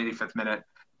scored in the 85th minute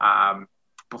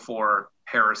before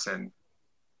Harrison,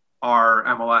 our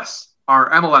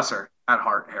MLSer at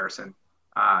heart, Harrison,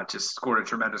 just scored a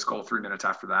tremendous goal 3 minutes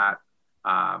after that.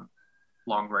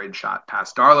 Long range shot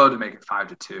past Darlow to make it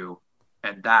 5-2,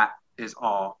 and that is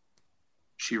all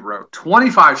she wrote.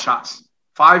 25 shots,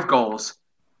 5 goals.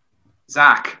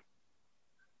 Zach,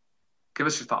 give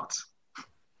us your thoughts.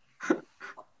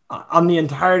 On the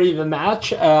entirety of the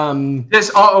match?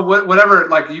 Whatever,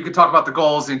 like you could talk about the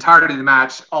goals, the entirety of the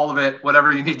match, all of it,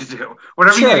 whatever you need to do.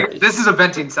 Whatever sure. you need. This is a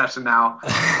venting session now.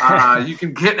 You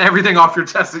can get everything off your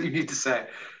chest that you need to say.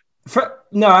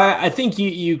 I think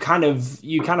you kind of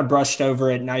brushed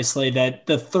over it nicely that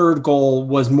the third goal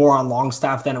was more on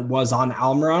Longstaff than it was on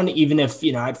Almiron, even if,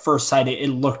 at first sight it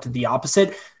looked the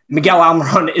opposite. Miguel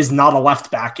Almiron is not a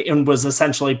left back and was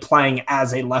essentially playing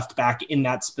as a left back in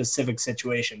that specific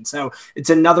situation. So it's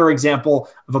another example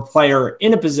of a player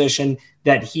in a position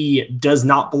that he does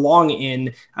not belong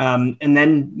in. And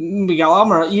then Miguel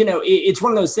Almiron, it's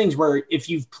one of those things where if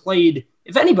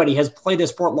anybody has played a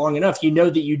sport long enough,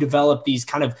 that you develop these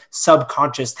kind of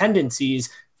subconscious tendencies.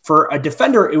 For a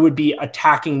defender, it would be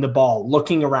attacking the ball,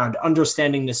 looking around,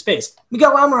 understanding the space.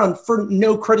 Miguel Almiron, for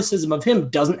no criticism of him,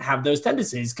 doesn't have those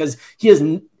tendencies because he has,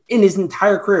 in his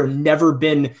entire career, never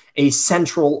been a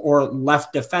central or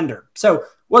left defender. So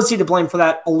was he to blame for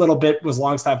that? A little bit. Was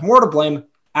Longstaff more to blame?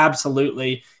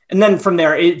 Absolutely. And then from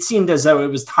there, it seemed as though it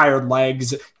was tired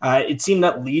legs. It seemed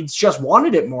that Leeds just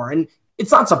wanted it more. And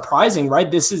it's not surprising,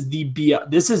 right? This is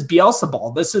Bielsa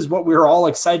ball. This is what we're all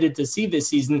excited to see this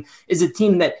season, is a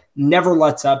team that never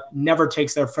lets up, never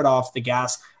takes their foot off the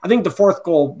gas. I think the fourth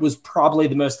goal was probably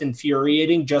the most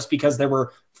infuriating just because there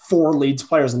were 4 Leeds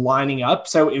players lining up.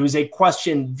 So it was a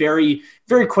question very,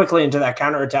 very quickly into that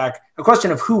counterattack, a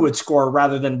question of who would score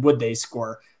rather than would they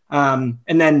score. And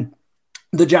then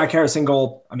the Jack Harrison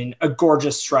goal, a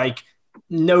gorgeous strike.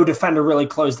 No defender really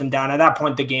closed him down. At that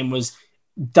point, the game was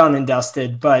done and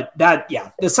dusted. But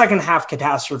the second half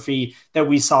catastrophe that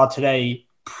we saw today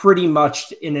pretty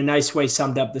much in a nice way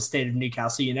summed up the state of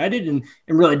Newcastle United and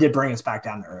really did bring us back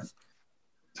down to earth.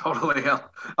 Totally.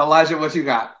 Elijah, what you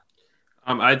got?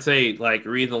 I'd say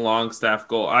read the Longstaff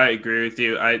goal. I agree with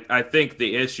you. I think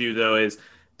the issue though is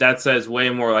that says way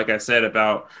more, like I said,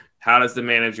 about how does the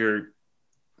manager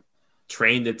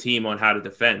train the team on how to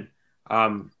defend.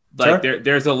 Sure.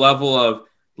 There's a level of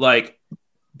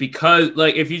because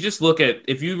if you just look at,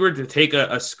 if you were to take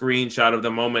a screenshot of the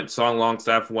moment Sean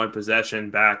Longstaff won possession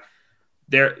back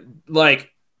there,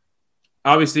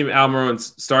 obviously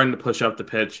Almiron's starting to push up the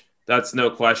pitch. That's no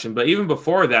question. But even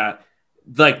before that,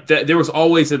 like there was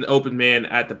always an open man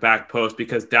at the back post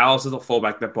because Dallas is a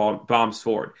fullback that bombs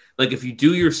forward. Like if you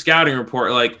do your scouting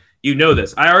report, like you know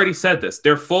this. I already said this.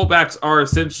 Their fullbacks are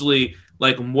essentially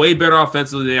like way better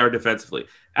offensively than they are defensively.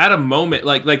 At a moment,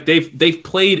 like they've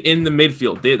played in the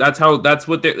midfield.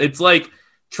 It's like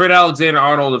Trent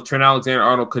Alexander-Arnold if Trent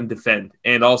Alexander-Arnold couldn't defend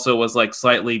and also was like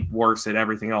slightly worse at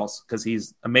everything else because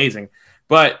he's amazing.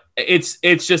 But it's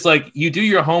just like you do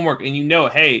your homework and you know,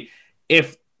 hey,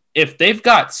 if they've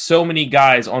got so many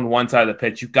guys on one side of the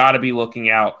pitch, you've got to be looking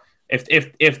out.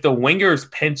 If the winger is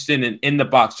pinched in the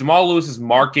box, Jamal Lewis is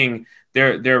marking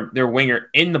their winger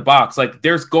in the box. Like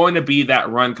there's going to be that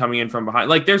run coming in from behind.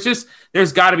 Like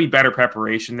there's got to be better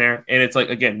preparation there. And it's like,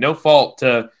 again, no fault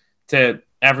to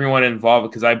everyone involved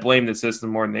because I blame the system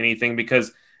more than anything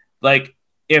because like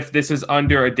if this is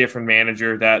under a different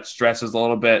manager that stresses a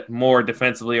little bit more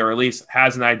defensively or at least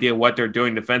has an idea what they're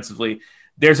doing defensively,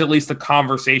 there's at least a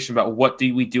conversation about what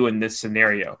do we do in this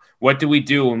scenario? What do we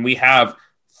do when we have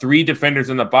 3 defenders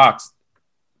in the box?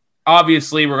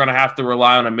 Obviously, we're going to have to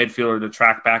rely on a midfielder to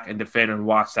track back and defend and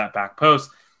watch that back post.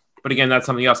 But again, that's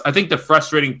something else. I think the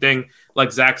frustrating thing,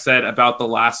 like Zach said about the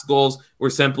last goals,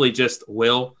 were simply just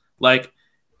will. Like,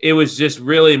 it was just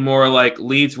really more like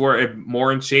Leeds were a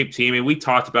more in shape team. And we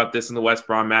talked about this in the West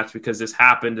Brom match because this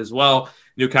happened as well.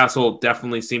 Newcastle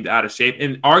definitely seemed out of shape.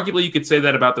 And arguably you could say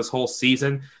that about this whole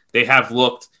season. They have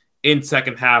looked in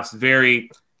second halves very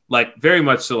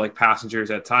much so like passengers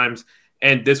at times.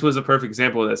 And this was a perfect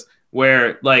example of this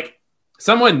where like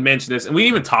someone mentioned this and we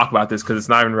didn't even talk about this because it's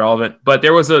not even relevant, but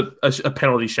there was a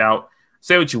penalty shout.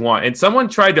 Say what you want. And someone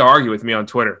tried to argue with me on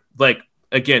Twitter. Like,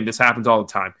 again, this happens all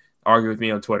the time. Argue with me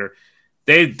on Twitter.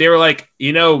 They were like,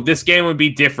 this game would be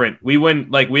different.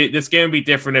 This game would be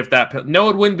different if that. No,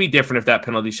 it wouldn't be different if that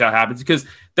penalty shot happens because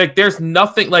like there's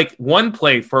nothing like one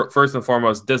play first and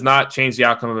foremost does not change the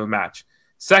outcome of a match.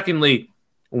 Secondly,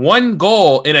 one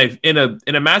goal in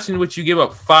a match in which you give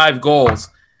up 5 goals,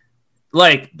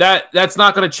 like that's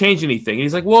not going to change anything. And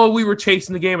he's like, well, we were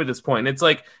chasing the game at this point. And it's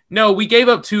like, no, we gave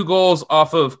up 2 goals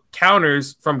off of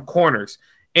counters from corners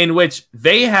in which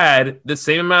they had the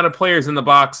same amount of players in the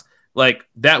box like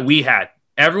that we had.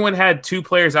 Everyone had 2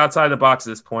 players outside the box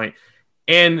at this point.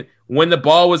 And when the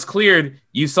ball was cleared,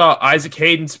 you saw Isaac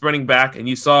Hayden sprinting back and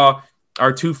you saw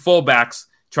our 2 fullbacks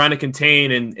trying to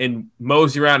contain and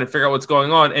mosey around and figure out what's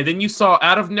going on. And then you saw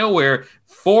out of nowhere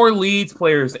 4 Leeds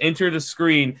players enter the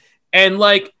screen. And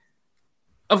that's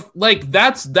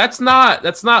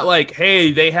not like,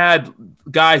 hey, they had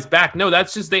guys back. No,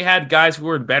 that's just they had guys who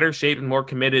were in better shape and more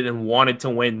committed and wanted to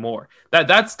win more.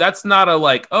 That's not a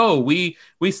like, oh, we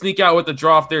sneak out with the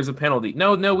draw if there's a penalty.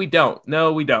 No, we don't.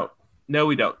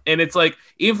 And it's like,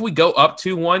 if we go up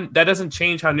 2-1, that doesn't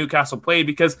change how Newcastle played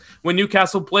because when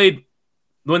Newcastle played,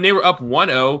 when they were up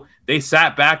 1-0, they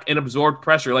sat back and absorbed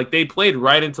pressure. Like they played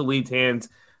right into Leeds' hands.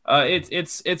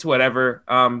 It's whatever.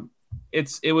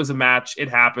 It was a match. It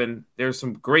happened. There's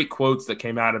some great quotes that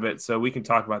came out of it, so we can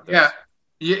talk about this. Yeah,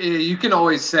 you can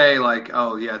always say like,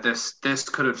 oh yeah, this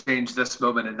could have changed this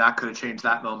moment and that could have changed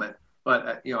that moment. But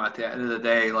at the end of the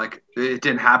day, like it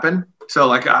didn't happen. So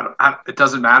like, it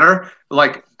doesn't matter.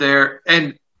 Like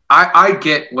I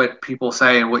get what people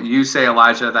say and what you say,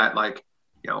 Elijah. That like,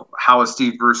 how is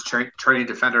Steve Bruce training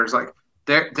defenders? Like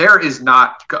there is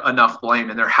not enough blame,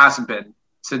 and there hasn't been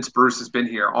since Bruce has been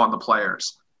here on the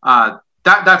players.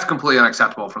 That's completely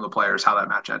unacceptable from the players how that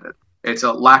match ended. It's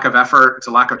a lack of effort, it's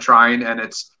a lack of trying, and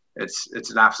it's an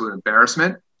absolute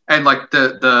embarrassment. And like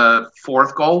the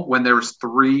 4th goal when there was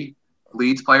 3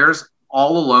 Leeds players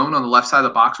all alone on the left side of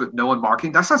the box with no one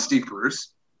marking, that's not Steve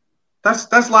Bruce.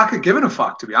 That's lack of giving a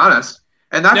fuck, to be honest.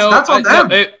 And that's on them.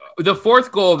 The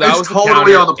 4th goal, that was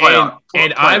totally on the play.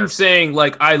 And I'm saying,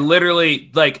 like, I literally,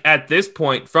 like, at this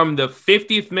point, from the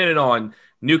 50th minute on,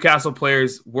 Newcastle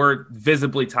players were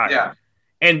visibly tired. Yeah.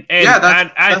 And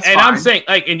that's I'm saying,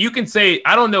 like, and you can say,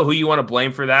 I don't know who you want to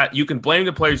blame for that. You can blame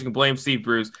the players. You can blame Steve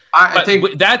Bruce. I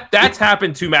think that's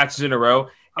happened 2 matches in a row.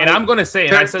 And I'm going to say,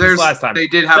 and I said this last time, they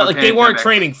did have like they weren't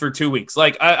training for 2 weeks.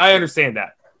 Like I understand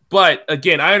that, but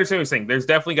again, I understand what you're saying. There's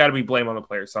definitely got to be blame on the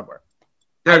players somewhere.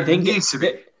 There needs to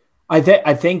be. I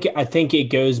think it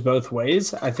goes both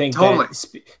ways. I think totally.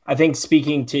 I think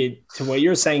speaking to what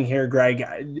you're saying here,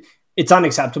 Greg, it's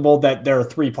unacceptable that there are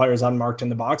 3 players unmarked in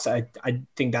the box. I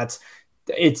think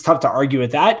it's tough to argue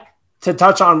with that. To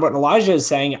touch on what Elijah is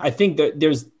saying, I think that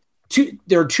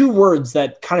there are 2 words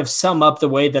that kind of sum up the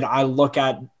way that I look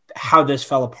at how this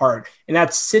fell apart, and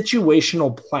that's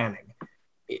situational planning.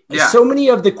 Yeah, so many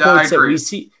of the quotes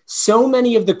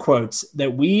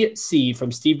that we see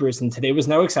from Steve Bruce, and today was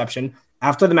no exception.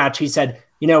 After the match, he said,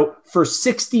 For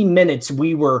 60 minutes,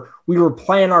 we were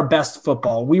playing our best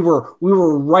football. We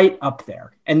were right up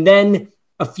there. And then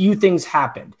a few things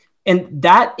happened. And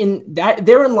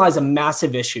therein lies a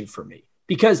massive issue for me,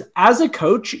 because as a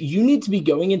coach, you need to be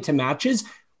going into matches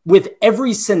with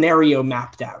every scenario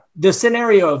mapped out. The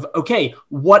scenario of, okay,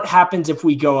 what happens if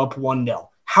we go up 1-0?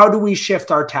 How do we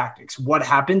shift our tactics? What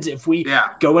happens if we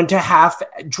go into half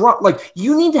draw? Like,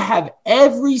 you need to have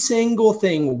every single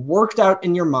thing worked out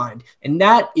in your mind. And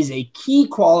that is a key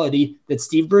quality that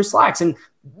Steve Bruce lacks. And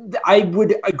I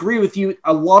would agree with you.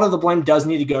 A lot of the blame does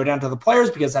need to go down to the players,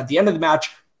 because at the end of the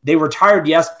match, they were tired,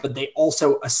 yes, but they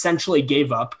also essentially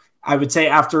gave up. I would say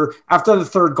after the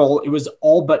third goal, it was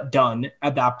all but done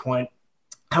at that point.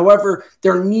 However,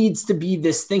 there needs to be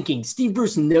this thinking. Steve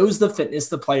Bruce knows the fitness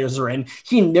the players are in.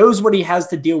 He knows what he has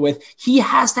to deal with. He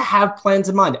has to have plans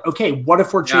in mind. Okay, what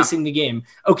if we're chasing the game?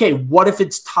 Okay, what if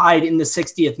it's tied in the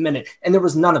 60th minute? And there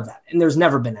was none of that. And there's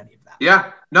never been any of that.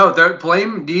 Yeah, no, the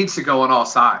blame needs to go on all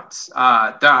sides.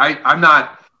 I'm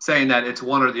not saying that it's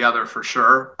one or the other for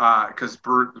sure, because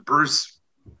Bruce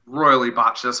royally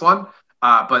botched this one.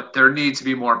 But there needs to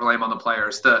be more blame on the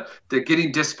players. The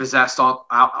getting dispossessed on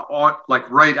like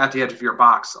right at the edge of your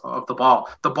box of the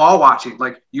ball watching.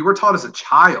 Like, you were taught as a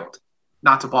child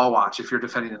not to ball watch if you're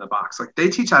defending in the box. Like, they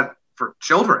teach that for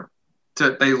children.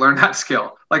 They learn that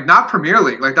skill. Like, not Premier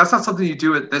League. Like, that's not something you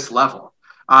do at this level.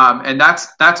 And that's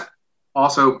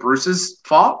also Bruce's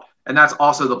fault, and that's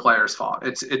also the players' fault.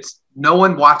 It's no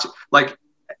one watch. Like,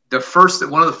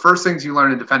 one of the first things you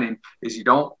learn in defending is you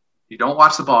don't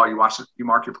watch the ball, you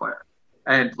mark your player.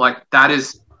 And like, that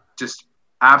is just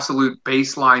absolute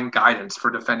baseline guidance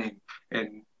for defending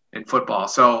in football.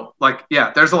 So like,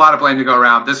 yeah, there's a lot of blame to go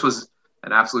around. This was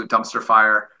an absolute dumpster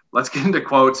fire. Let's get into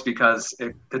quotes, because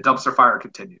the dumpster fire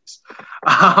continues.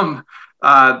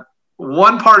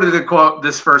 One part of the quote,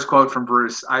 this first quote from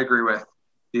Bruce, I agree with.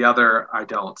 The other, I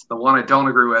don't. The one I don't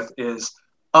agree with is,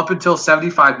 up until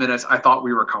 75 minutes, I thought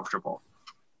we were comfortable.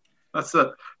 That's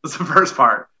the first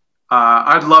part.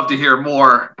 I'd love to hear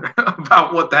more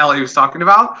about what the hell he was talking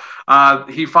about.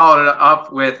 He followed it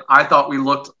up with, I thought we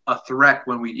looked a threat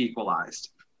when we equalized.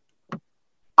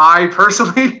 I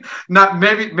personally,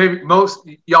 maybe most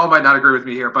y'all might not agree with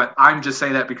me here, but I'm just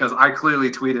saying that because I clearly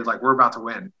tweeted like, we're about to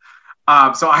win.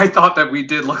 So I thought that we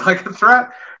did look like a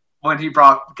threat when he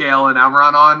brought Gale and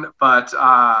Almiron on, but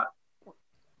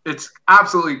it's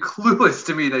absolutely clueless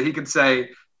to me that he can say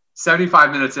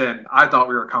 75 minutes in, I thought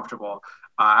we were comfortable.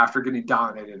 After getting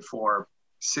dominated for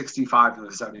 65 to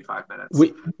the 75 minutes.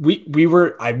 We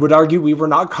were, I would argue, we were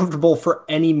not comfortable for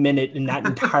any minute in that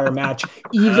entire match.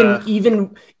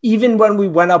 Even when we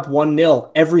went up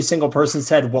 1-0, every single person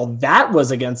said, well, that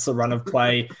was against the run of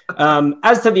play.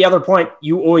 As to the other point,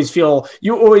 you always feel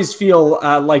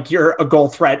like you're a goal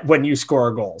threat when you score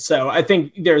a goal. So I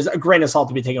think there's a grain of salt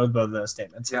to be taken with both of those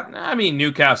statements. Yeah. I mean,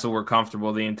 Newcastle were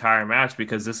comfortable the entire match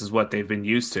because this is what they've been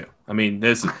used to. I mean,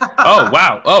 this,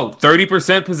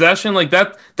 30% possession, like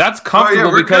that's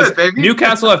comfortable because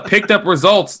Newcastle have picked up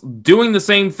results doing the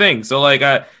same thing. So like,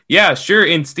 sure.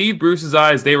 In Steve Bruce's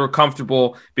eyes, they were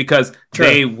comfortable because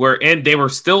they were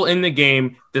still in the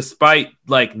game despite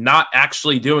like not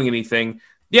actually doing anything.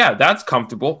 Yeah, that's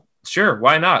comfortable. Sure.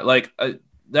 Why not? Like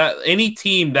that any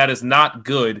team that is not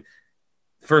good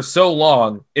for so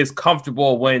long is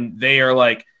comfortable when they are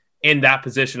like in that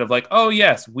position of like, oh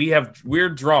yes, we're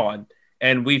drawn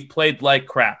and we've played like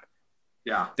crap.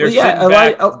 Yeah. They're sitting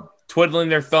back, twiddling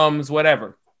their thumbs,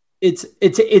 whatever. It's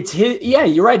his,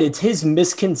 you're right. It's his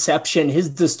misconception, his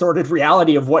distorted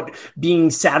reality of what being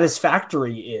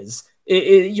satisfactory is.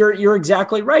 You're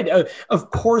exactly right. Of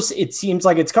course, it seems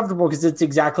like it's comfortable because it's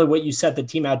exactly what you set the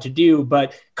team out to do,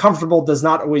 but comfortable does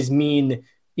not always mean,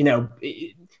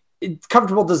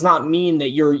 comfortable does not mean that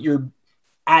you're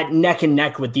at neck and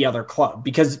neck with the other club,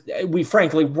 because we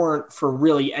frankly weren't for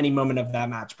really any moment of that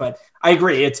match. But I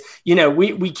agree. It's,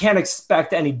 we can't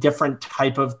expect any different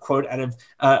type of quote out of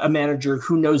a manager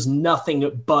who knows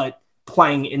nothing but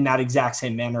playing in that exact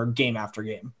same manner game after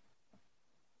game.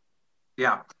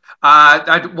 Yeah.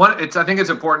 I think it's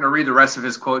important to read the rest of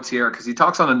his quotes here because he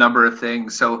talks on a number of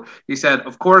things. So he said,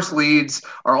 of course, Leeds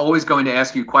are always going to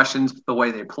ask you questions the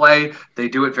way they play. They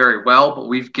do it very well, but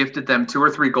we've gifted them 2 or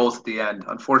 3 goals at the end.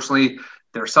 Unfortunately,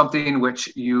 there's something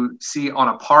which you see on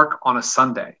a park on a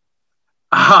Sunday.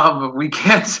 We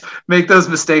can't make those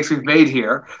mistakes we've made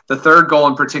here. The third goal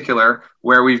in particular,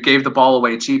 where we've gave the ball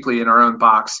away cheaply in our own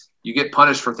box, you get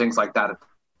punished for things like that at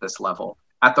this level.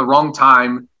 At the wrong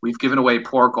time, we've given away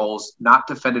poor goals, not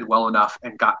defended well enough,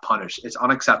 and got punished. It's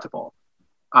unacceptable.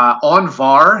 On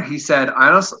VAR, he said,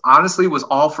 honestly was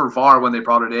all for VAR when they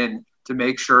brought it in to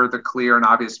make sure the clear and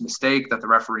obvious mistake that the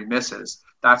referee misses.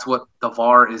 That's what the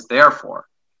VAR is there for.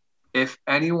 If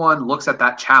anyone looks at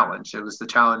that challenge, it was the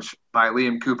challenge by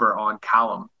Liam Cooper on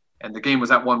Callum, and the game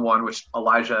was at 1-1, which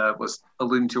Elijah was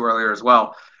alluding to earlier as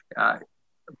well.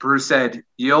 Bruce said,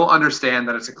 "You'll understand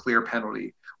that it's a clear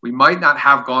penalty. We might not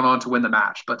have gone on to win the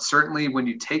match, but certainly when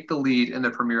you take the lead in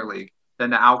the Premier League,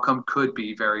 then the outcome could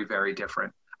be very, very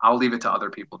different. I'll leave it to other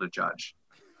people to judge."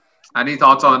 Any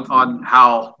thoughts on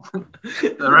how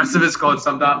the rest of his quote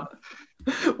summed up?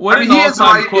 He is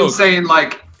right in saying,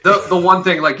 like, the one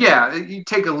thing, like, yeah, you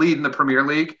take a lead in the Premier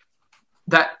League,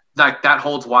 that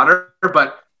holds water,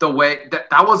 but the way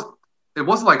that was, it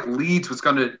wasn't like Leeds was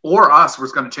going to, or us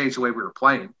was going to change the way we were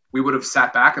playing. We would have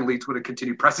sat back and Leeds would have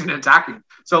continued pressing and attacking.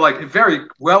 So, like, it very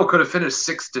well could have finished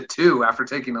 6-2 after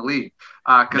taking the lead.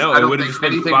 Because I don't think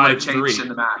anything would have changed in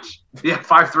the match. Yeah,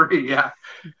 5-3, yeah.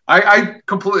 I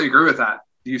completely agree with that.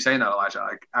 You saying that, Elijah.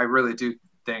 I really do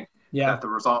think that the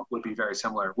result would be very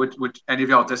similar. Would any of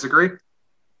y'all disagree?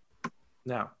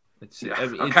 No.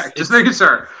 Just making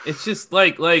sure. It's just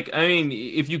like I mean,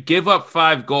 if you give up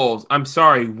 5 goals, I'm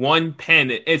sorry, 1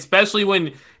 pen, especially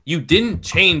when you didn't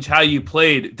change how you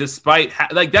played, despite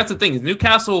that's the thing.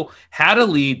 Newcastle had a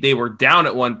lead, they were down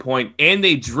at one point, and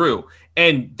they drew,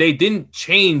 and they didn't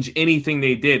change anything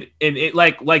they did. And it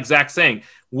like Zach's saying,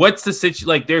 what's the situation?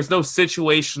 Like, there's no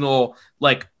situational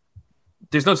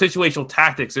there's no situational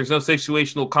tactics. There's no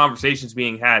situational conversations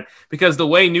being had, because the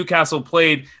way Newcastle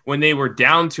played when they were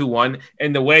down 2-1,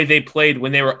 and the way they played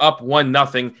when they were up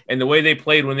 1-0, and the way they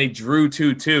played when they drew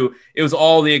 2-2, it was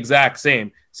all the exact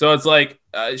same. So it's like,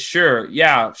 sure,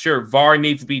 VAR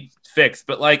needs to be fixed,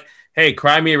 but like, hey,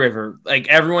 cry me a river. Like,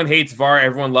 everyone hates VAR,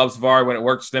 everyone loves VAR when it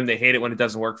works for them. They hate it when it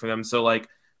doesn't work for them. So, like,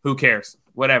 who cares?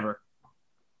 Whatever.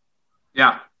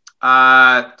 Yeah.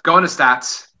 Going to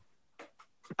stats.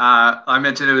 I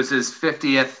mentioned it was his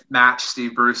 50th match,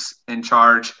 Steve Bruce in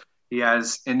charge. He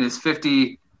has, in his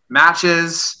 50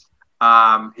 matches,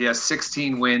 he has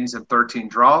 16 wins and 13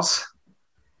 draws.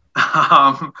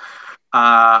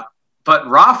 But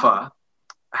Rafa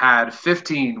had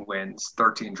 15 wins,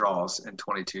 13 draws, and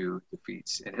 22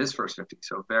 defeats in his first 50.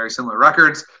 So very similar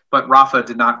records, but Rafa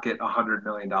did not get $100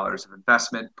 million of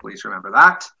investment. Please remember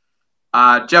that.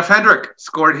 Jeff Hendrick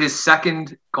scored his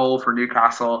second goal for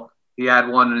Newcastle. He had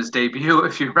one in his debut,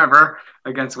 if you remember,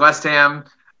 against West Ham.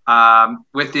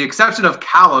 With the exception of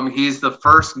Callum, he's the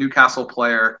first Newcastle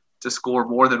player to score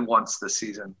more than once this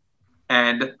season.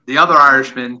 And the other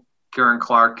Irishman, Kieran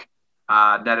Clark,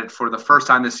 netted for the first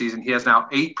time this season. He has now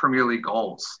 8 Premier League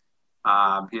goals.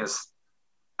 He has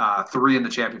 3 in the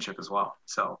Championship as well.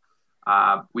 So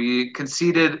we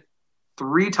conceded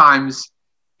 3 times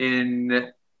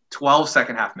in 12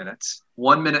 second-half minutes,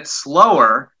 1 minute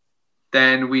slower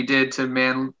than we did to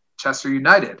Manchester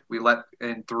United. We let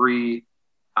in 3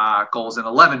 goals in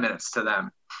 11 minutes to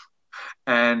them.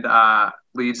 And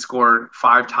Leeds scored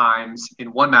 5 times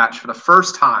in one match for the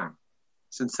first time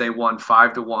since they won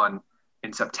 5-1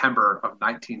 in September of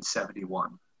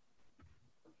 1971.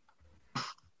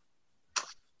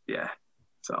 Yeah.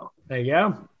 So there you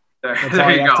go. That's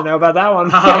all you have to know about that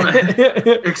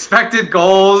one. Expected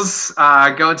goals,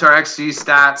 going to our XG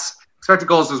stats. Expected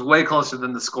goals was way closer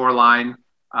than the score line,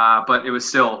 but it was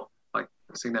still like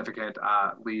significant.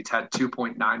 Leeds had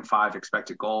 2.95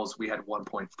 expected goals. We had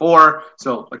 1.4.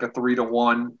 So like a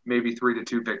 3-1, maybe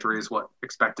 3-2 victory is what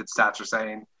expected stats are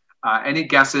saying. Any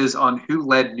guesses on who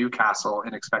led Newcastle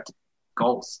in expected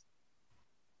goals?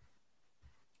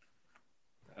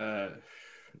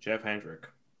 Jeff Hendrick,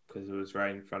 because it was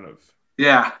right in front of.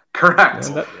 Yeah, correct.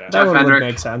 Yeah, that one would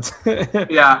make sense.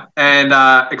 Yeah, and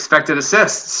expected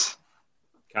assists.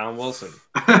 Callum Wilson.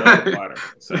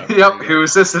 Yep, who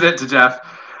assisted it to Jeff.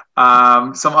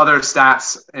 Some other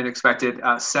stats and expected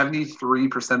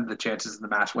 73% of the chances in the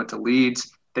match went to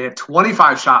Leeds. They had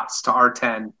 25 shots to our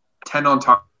 10 on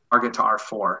target to our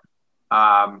 4.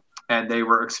 And they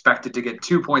were expected to get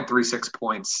 2.36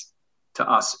 points to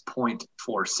us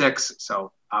 0.46.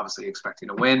 So obviously expecting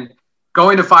to win.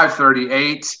 Going to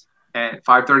 538, and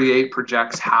 538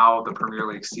 projects how the Premier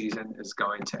League season is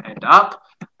going to end up.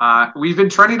 We've been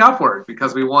trending upward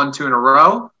because we won 2 in a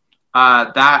row.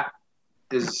 That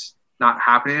is not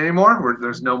happening anymore.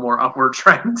 There's no more upward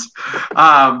trends.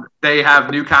 They have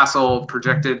Newcastle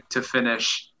projected to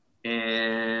finish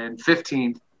in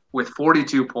 15th with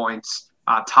 42 points,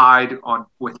 tied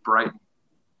with Brighton,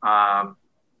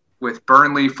 with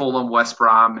Burnley, Fulham, West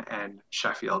Brom, and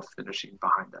Sheffield finishing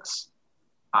behind us.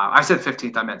 I said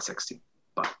 15th, I meant 16th.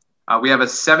 But we have a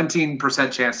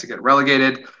 17% chance to get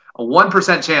relegated, a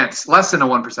 1% chance, less than a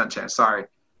 1% chance,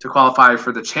 to qualify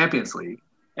for the Champions League,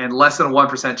 and less than a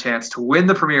 1% chance to win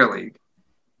the Premier League.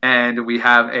 And we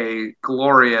have a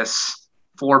glorious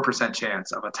 4%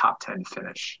 chance of a top 10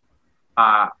 finish.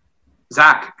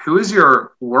 Zach, who is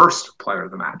your worst player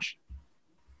of the match?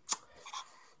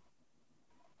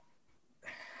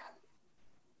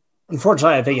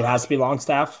 Unfortunately, I think it has to be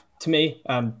Longstaff to me.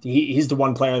 He's the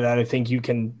one player that I think you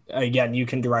can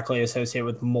directly associate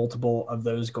with multiple of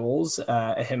those goals,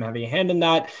 him having a hand in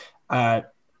that.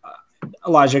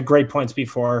 Elijah, great points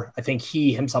before. I think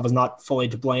he himself is not fully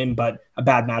to blame, but a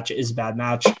bad match is a bad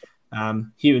match.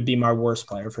 He would be my worst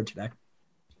player for today.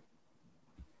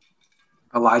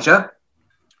 Elijah?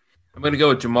 I'm going to go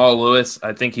with Jamal Lewis.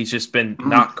 I think he's just been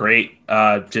not great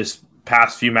just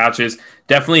past few matches.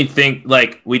 Definitely think,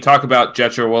 like, we talk about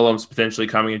Jetro Willems potentially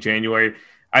coming in January.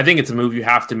 I think it's a move you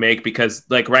have to make because,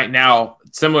 like, right now,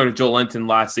 similar to Joel Linton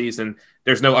last season,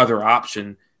 there's no other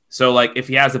option. So, like, if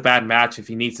he has a bad match, if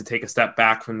he needs to take a step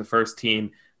back from the first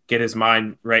team, get his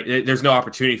mind right, there's no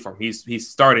opportunity for him. He's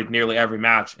started nearly every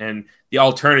match, and the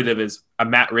alternative is a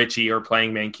Matt Ritchie or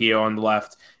playing Manquillo on the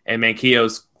left, and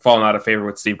Manquillo's fallen out of favor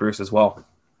with Steve Bruce as well.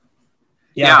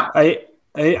 Yeah.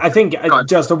 I think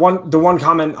just the one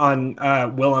comment on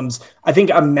Willems, I think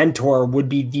a mentor would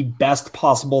be the best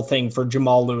possible thing for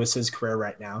Jamal Lewis's career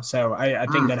right now. So I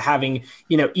think that having,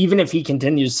 even if he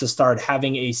continues to start,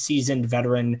 having a seasoned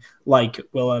veteran like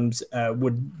Willems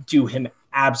would do him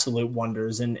absolute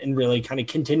wonders and really kind of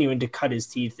continuing to cut his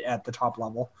teeth at the top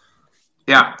level.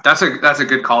 Yeah, that's a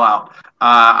good call out.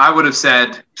 I would have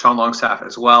said Sean Longstaff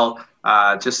as well,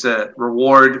 just to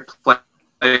reward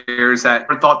players that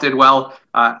I thought did well.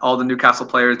 All the Newcastle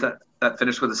players that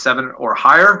finished with a 7 or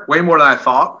higher, way more than I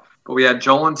thought. But we had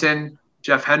Joelinton,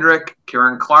 Jeff Hendrick,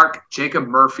 Kieran Clark, Jacob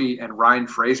Murphy, and Ryan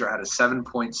Fraser had a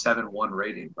 7.71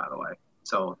 rating, by the way.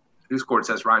 So Who Scored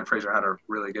says Ryan Fraser had a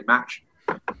really good match.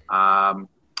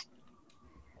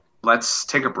 Let's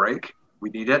take a break. We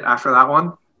need it after that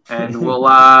one. And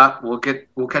we'll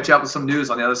catch you up with some news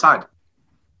on the other side.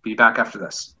 Be back after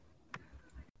this.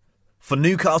 For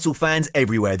Newcastle fans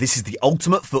everywhere, this is the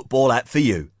ultimate football app for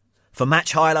you. For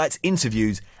match highlights,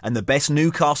 interviews, and the best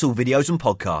Newcastle videos and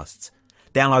podcasts.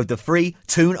 Download the free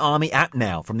Toon Army app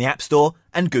now from the App Store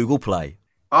and Google Play.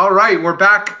 All right, we're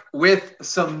back with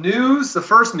some news. The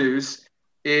first news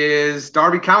is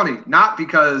Derby County, not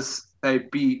because they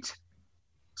beat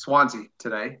Swansea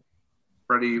today.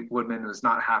 Freddie Woodman was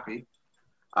not happy,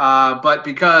 but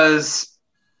because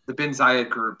the Bin Zayed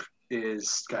group is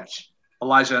sketch.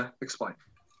 Elijah, explain.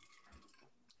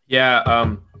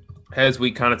 Yeah, as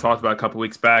we kind of talked about a couple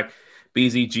weeks back,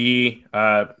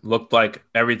 BZG looked like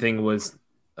everything was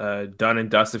done and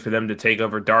dusted for them to take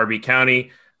over Derby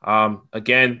County.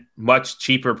 Again, much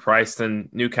cheaper price than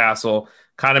Newcastle.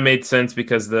 Kind of made sense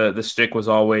because the shtick was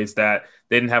always that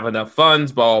they didn't have enough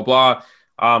funds, blah, blah,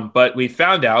 blah. But we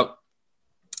found out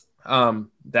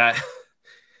that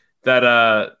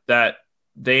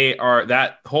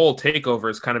that whole takeover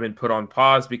has kind of been put on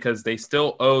pause because they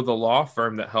still owe the law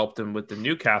firm that helped them with the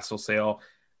Newcastle sale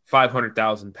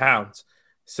 £500,000.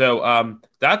 So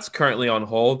that's currently on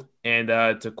hold. And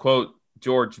to quote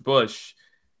George Bush,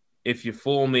 if you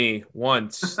fool me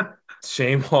once,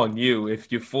 shame on you.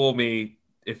 If you fool me,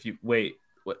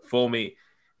 fool me.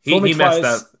 He messed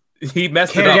up. He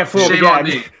messed it up. Shame on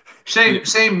me.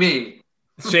 Shame me.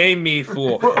 Shame me,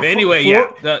 fool. But anyway,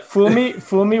 fool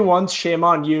me once, shame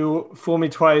on you. Fool me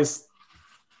twice,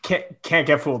 can't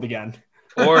get fooled again.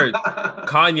 Or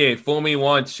Kanye, fool me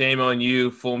once, shame on you.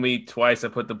 Fool me twice, I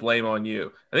put the blame on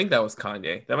you. I think that was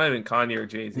Kanye. That might have been Kanye or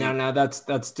Jay-Z. No,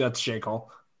 that's J. Cole.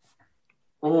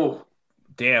 Oh,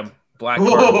 damn! Black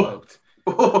card revoked.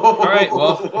 All right,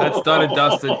 well, that's done and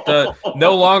dusted.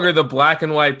 No longer the black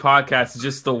and white podcast; it's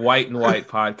just the white and white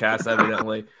podcast,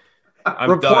 evidently.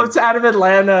 Reports out of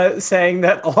Atlanta saying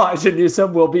that Elijah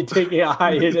Newsome will be taking a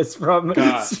hiatus from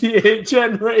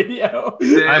CHN Radio.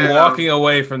 Damn. I'm walking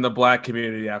away from the black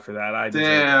community after that.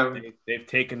 They've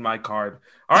taken my card.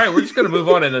 All right, we're just going to move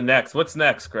on to the next. What's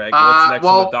next, Greg? What's next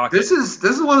on the docket? This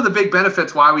is one of the big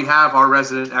benefits why we have our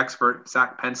resident expert,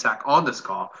 Zach Pensack, on this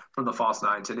call from the False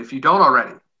Nines. And if you don't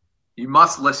already, you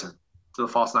must listen to the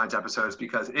False Nines episodes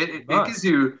because it gives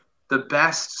you the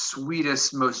best,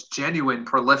 sweetest, most genuine,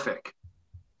 prolific,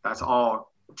 that's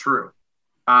all true,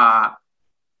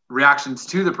 reactions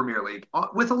to the Premier League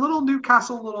with a little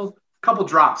Newcastle, little couple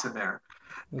drops in there.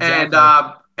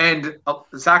 Exactly. And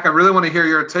Zach, I really want to hear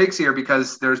your takes here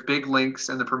because there's big links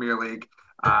in the Premier League.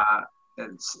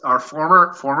 It's our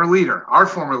former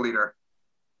leader,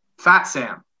 Fat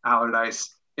Sam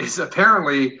Allardyce, is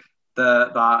apparently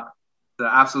the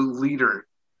absolute leader,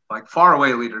 like far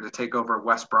away leader to take over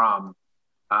West Brom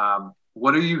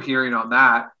What are you hearing on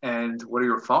that, and what are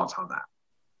your thoughts on that?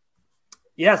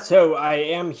 Yeah, so I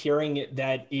am hearing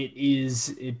that it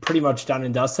is pretty much done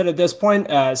and dusted at this point.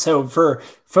 So for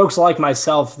folks like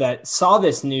myself that saw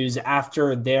this news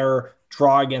after their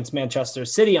draw against Manchester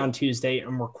City on Tuesday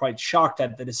and were quite shocked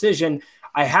at the decision,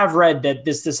 I have read that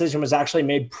this decision was actually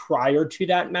made prior to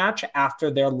that match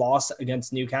after their loss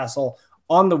against Newcastle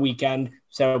on the weekend.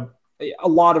 So a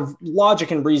lot of logic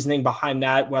and reasoning behind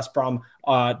that. West Brom,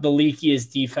 the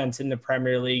leakiest defense in the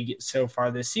Premier League so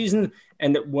far this season,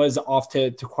 and it was off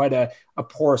to quite a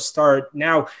poor start.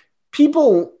 Now,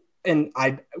 people, and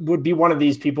I would be one of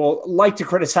these people, like to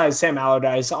criticize Sam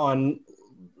Allardyce on,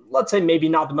 let's say, maybe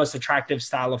not the most attractive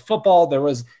style of football. There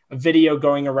was a video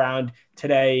going around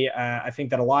today, I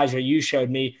think that Elijah, you showed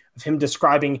me, of him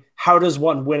describing how does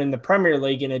one win in the Premier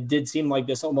League, and it did seem like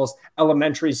this almost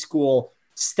elementary school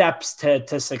steps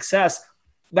to success.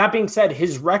 That being said,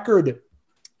 his record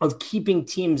of keeping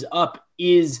teams up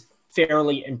is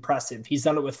fairly impressive. He's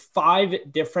done it with four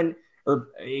different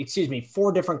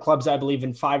clubs, I believe,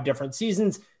 in 5 different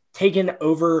seasons, taken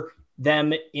over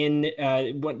them in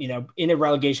a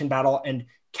relegation battle and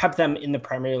kept them in the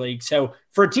Premier League. So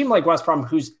for a team like West Brom,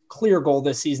 whose clear goal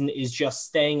this season is just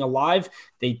staying alive,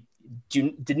 they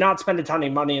did not spend a ton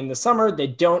of money in the summer. They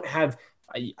don't have,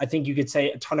 I think you could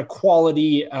say, a ton of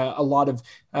quality, a lot of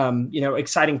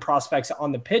exciting prospects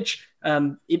on the pitch.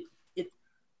 It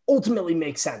ultimately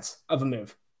makes sense of a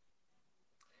move.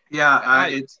 Yeah,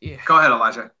 Go ahead,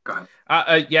 Elijah. Go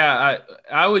ahead.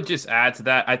 I would just add to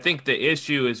that. I think the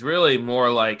issue is really more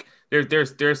like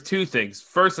there's 2 things.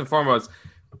 First and foremost,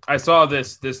 I saw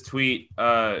this tweet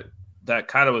that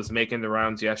kind of was making the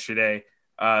rounds yesterday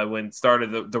when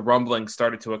the rumbling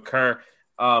started to occur.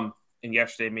 And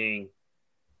yesterday meaning,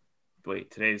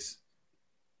 today's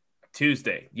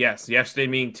Tuesday. Yes, yesterday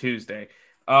meaning Tuesday.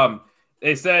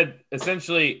 They said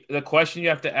essentially the question you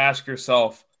have to ask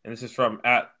yourself, and this is from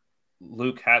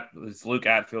Luke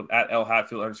Hatfield at L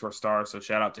Hatfield _star. So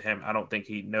shout out to him. I don't think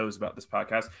he knows about this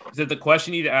podcast. He said the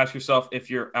question you need to ask yourself if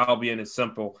you're Albion is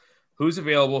simple: who's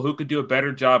available, who could do a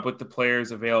better job with the players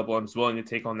available, and is willing to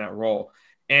take on that role.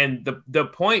 And the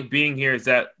point being here is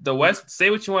that the West,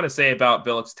 say what you want to say about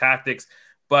Billick's tactics,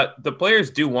 but the players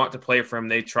do want to play for him.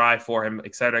 They try for him,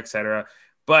 et cetera, et cetera.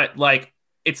 But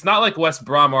it's not like West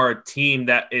Brom are a team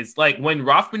that is like when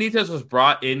Rafa Benitez was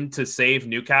brought in to save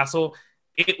Newcastle.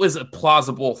 It was a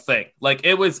plausible thing.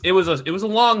 It was a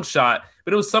long shot,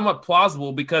 but it was somewhat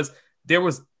plausible because there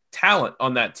was talent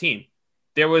on that team.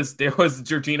 There was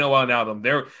Georgino Wijnaldum.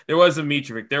 There was a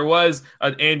Mitrovic. There was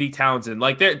an Andy Townsend.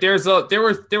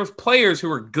 There was players who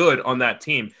were good on that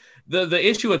team. The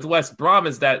issue with West Brom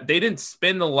is that they didn't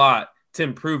spend a lot to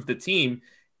improve the team,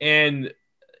 and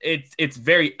it's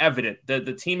very evident that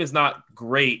the team is not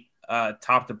great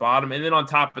top to bottom. And then on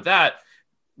top of that,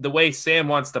 the way Sam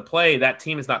wants to play, that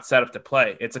team is not set up to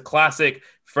play. It's a classic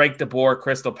Frank de Boer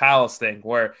Crystal Palace thing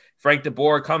where Frank de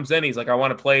Boer comes in, he's like, I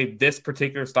want to play this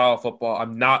particular style of football.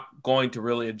 I'm not going to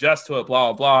really adjust to it,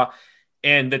 blah, blah, blah.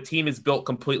 And the team is built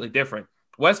completely different.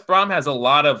 West Brom has a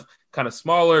lot of kind of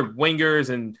smaller wingers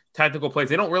and technical players.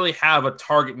 They don't really have a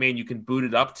target man you can boot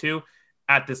it up to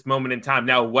at this moment in time.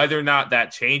 Now, whether or not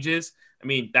that changes,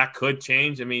 that could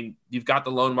change. You've got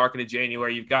the loan market in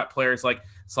January. You've got players like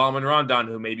Salomon Rondon,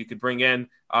 who maybe you could bring in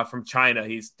from China.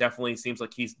 He's definitely seems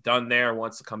like he's done there,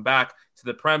 wants to come back to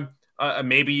the Prem.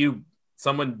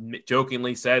 Someone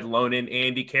jokingly said, loan in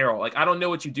Andy Carroll. I don't know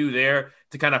what you do there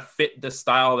to kind of fit the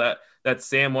style that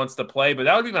Sam wants to play, but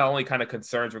that would be my only kind of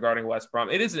concerns regarding West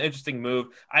Brom. It is an interesting move.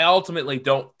 I ultimately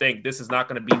don't think this is not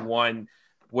going to be one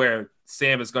where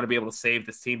Sam is going to be able to save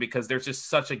this team because there's just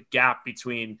such a gap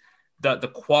between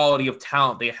the quality of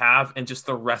talent they have and just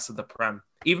the rest of the Prem.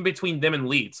 Even between them and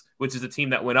Leeds, which is the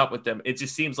team that went up with them, it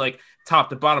just seems like top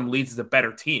to bottom, Leeds is a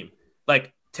better team.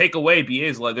 Take away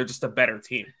Bielsa, they're just a better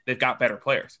team. They've got better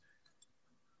players.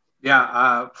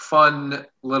 Yeah, fun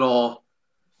little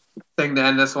thing to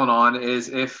end this one on is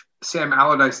if Sam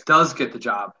Allardyce does get the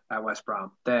job at West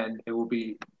Brom, then it will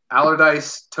be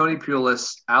Allardyce, Tony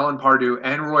Pulis, Alan Pardew,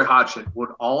 and Roy Hodgson would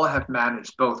all have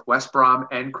managed both West Brom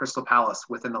and Crystal Palace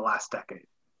within the last decade.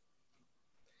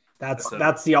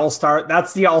 That's the all-star.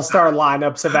 That's the all-star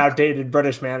lineups of outdated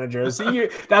British managers.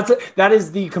 That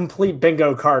is the complete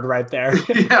bingo card right there.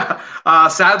 Yeah.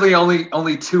 Sadly,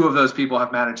 only 2 of those people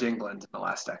have managed England in the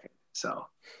last decade. So,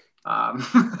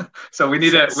 so we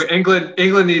need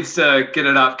England needs to get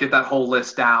it up, get that whole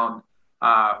list down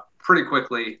pretty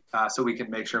quickly, so we can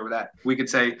make sure that we could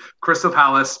say Crystal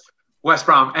Palace, West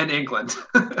Brom, and England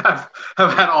have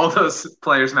had all those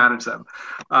players manage them.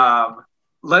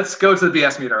 Let's go to the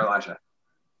BS meter, Elijah.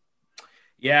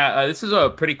 Yeah, this is a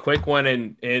pretty quick one,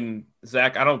 and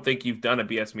Zach, I don't think you've done a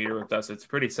BS meter with us. It's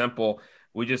pretty simple.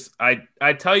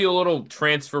 I tell you a little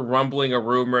transfer rumbling, a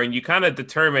rumor, and you kind of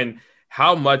determine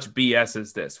how much BS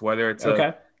is this, whether it's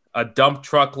a dump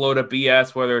truck load of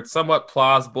BS, whether it's somewhat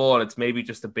plausible and it's maybe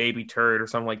just a baby turd or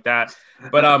something like that.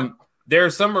 But there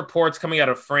are some reports coming out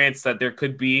of France that there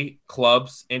could be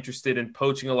clubs interested in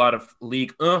poaching a lot of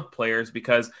League 1 players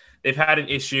because they've had an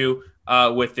issue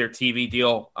with their TV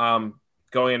deal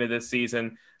going into this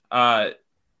season.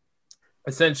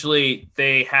 Essentially,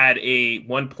 they had a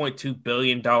 $1.2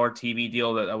 billion TV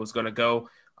deal that was going to go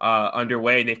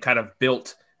underway, and they've kind of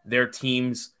built their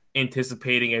teams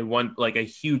anticipating a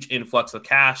huge influx of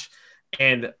cash,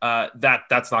 and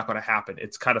that's not going to happen.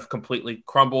 It's kind of completely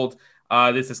crumbled.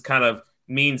 This is kind of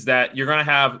means that you're going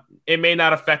to have, it may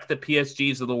not affect the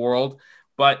PSGs of the world,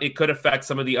 but it could affect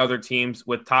some of the other teams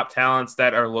with top talents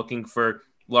that are looking for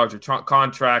larger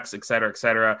contracts, et cetera, et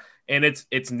cetera. And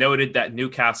it's noted that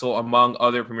Newcastle, among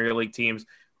other Premier League teams,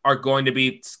 are going to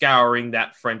be scouring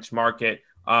that French market.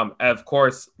 Of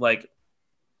course,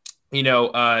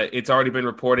 it's already been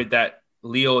reported that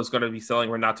Lille is going to be selling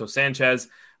Renato Sanchez.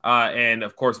 And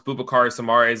of course, Boubacar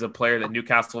Soumaré is a player that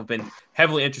Newcastle have been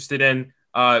heavily interested in,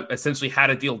 essentially had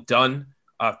a deal done,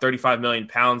 £35 million.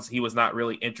 He was not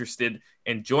really interested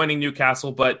in joining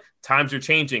Newcastle, but times are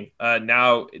changing.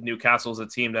 Now Newcastle is a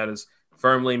team that is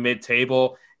firmly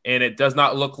mid-table, and it does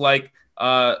not look like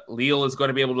Lille is going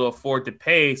to be able to afford to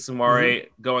pay Soumaré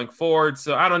going forward.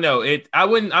 So I don't know.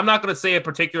 I'm not going to say a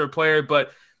particular player,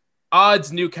 but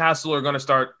odds Newcastle are going to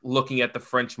start looking at the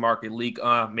French market league,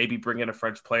 maybe bring in a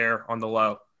French player on the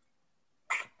low.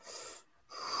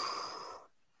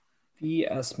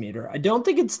 BS meter. I don't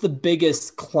think it's the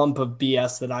biggest clump of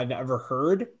BS that I've ever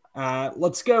heard.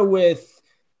 Let's go with,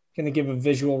 going to give a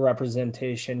visual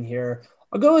representation here.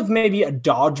 I'll go with maybe a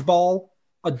dodgeball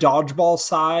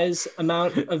size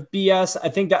amount of BS. I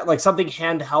think that something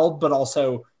handheld, but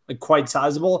also quite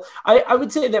sizable. I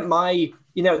would say that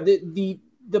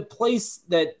the place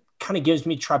that kind of gives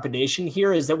me trepidation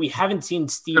here is that we haven't seen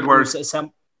Steve Bruce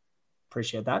assemble.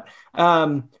 Appreciate that.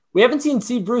 We haven't seen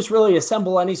Steve Bruce really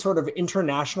assemble any sort of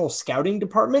international scouting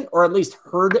department, or at least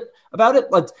heard about it.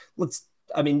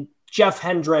 Jeff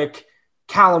Hendrick,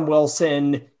 Callum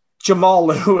Wilson, Jamal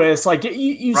Lewis,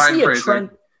 you see a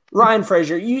trend. Ryan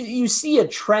Fraser, you see a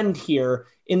trend here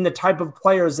in the type of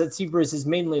players that Steve Bruce is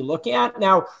mainly looking at.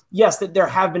 Now, yes, that there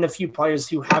have been a few players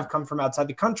who have come from outside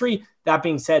the country. That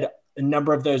being said, a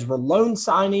number of those were loan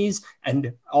signees,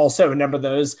 and also a number of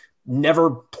those never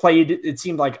played, it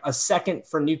seemed like, a second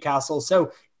for Newcastle.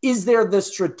 So is there the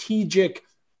strategic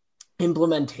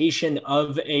implementation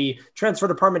of a transfer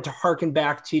department to harken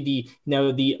back to the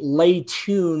lay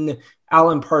tune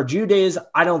Alan Pardew days?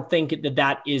 I don't think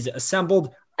that is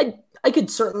assembled. I could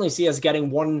certainly see us getting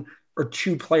one or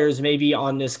two players maybe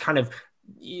on this kind of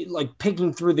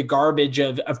picking through the garbage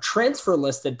of transfer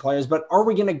listed players, but are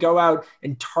we going to go out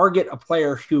and target a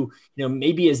player who,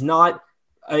 maybe is not,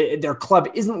 their club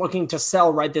isn't looking to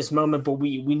sell right this moment, but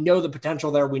we know the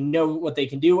potential there. We know what they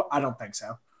can do. I don't think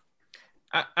so.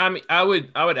 I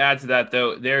would add to that,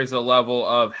 though. There's a level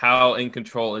of how in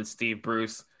control is Steve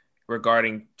Bruce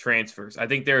regarding transfers. I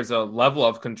think there's a level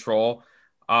of control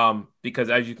because,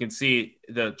 as you can see,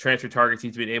 the transfer targets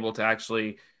he's been able to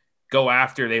actually go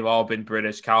after, they've all been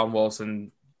British. Callum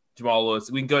Wilson, Jamal Lewis.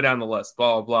 We can go down the list,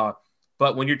 blah, blah, blah.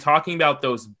 But when you're talking about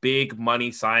those big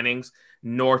money signings,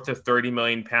 north of £30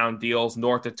 million deals,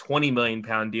 north of £20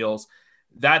 million deals,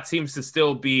 that seems to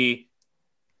still be,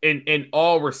 in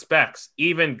all respects,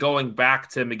 even going back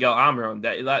to Miguel Almiron,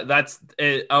 that's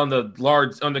on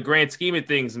the grand scheme of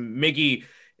things, Miggy,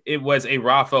 it was a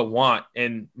Rafa want,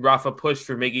 and Rafa pushed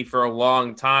for Miggy for a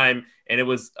long time, and it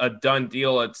was a done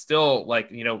deal. It's still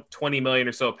 20 million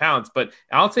or so pounds, but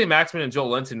Allan Maximin and Joel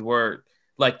Linton were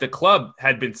the club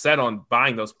had been set on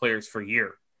buying those players for a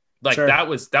year. Sure. that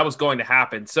was going to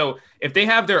happen. So if they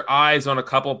have their eyes on a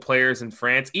couple players in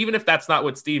France, even if that's not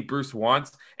what Steve Bruce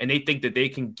wants, and they think that they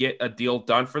can get a deal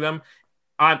done for them,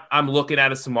 I'm looking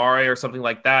at a Soumaré or something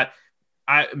like that.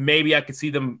 Maybe I could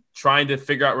see them trying to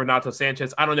figure out Renato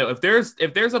Sanchez. I don't know. If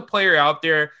there's a player out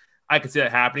there, I could see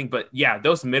that happening. But yeah,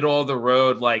 those middle of the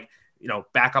road,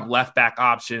 backup left back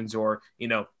options or,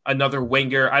 another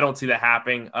winger, I don't see that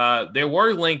happening. They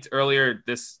were linked earlier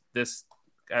this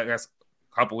I guess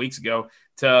a couple weeks ago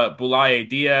to Boulaye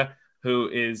Dia, who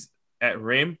is at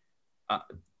Reims.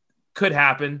 Could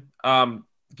happen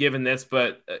given this,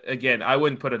 but again, I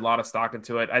wouldn't put a lot of stock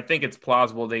into it. I think it's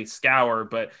plausible they scour,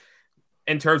 but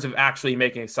in terms of actually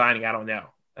making a signing, I don't know.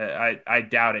 I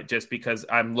doubt it, just because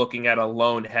I'm looking at a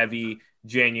loan heavy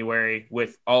January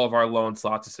with all of our loan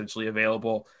slots essentially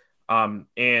available,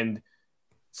 and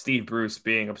Steve Bruce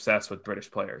being obsessed with British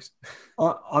players.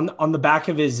 On the back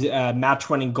of his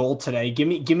match-winning goal today, give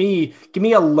me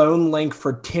a loan link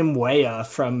for Tim Weah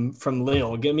from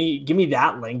Lille. Give me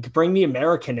that link. Bring the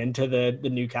American into the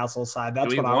Newcastle side.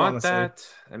 That's what I want to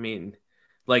see. I mean,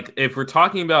 like if we're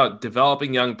talking about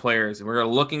developing young players and we're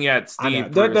looking at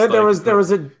Steve Bruce, there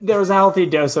was a healthy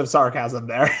dose of sarcasm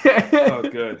there. Oh,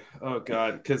 good. Oh,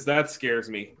 God. Because that scares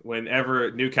me.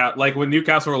 Whenever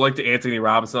Newcastle were linked to Anthony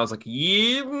Robinson, I was like,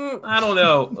 yeah, I don't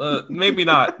know. Maybe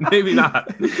not. Maybe not.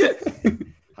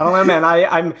 I don't know, man.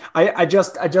 I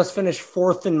just finished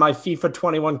 4th in my FIFA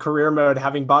 21 career mode,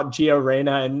 having bought Gio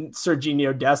Reyna and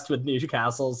Serginho Dest with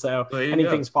Newcastle. So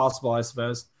anything's possible, I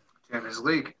suppose. Champions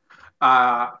League.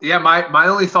 My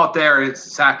only thought there is,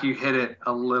 Zach, you hit it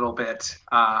a little bit.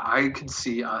 I could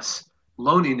see us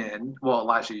loaning in. Well,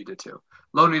 Elijah, you did too.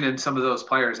 Loaning in some of those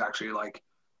players, actually, like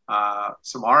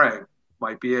Samare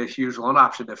might be a huge loan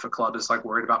option if a club is like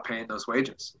worried about paying those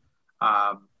wages.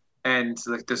 And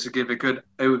like this would give it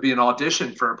would be an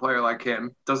audition for a player like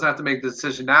him. Doesn't have to make the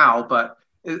decision now, but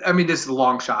I mean, this is a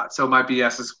long shot, so my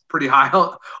BS is pretty high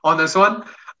on this one.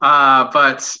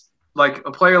 But like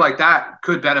a player like that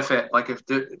could benefit, like if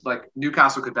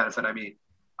Newcastle could benefit, I mean,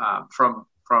 from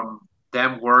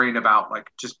them worrying about like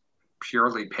just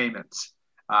purely payments,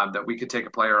 that we could take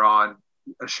a player on,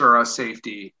 assure us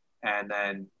safety, and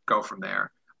then go from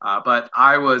there. But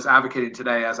I was advocating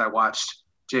today as I watched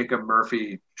Jacob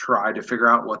Murphy try to figure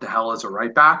out what the hell is a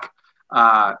right back.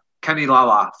 Kenny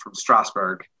Lala from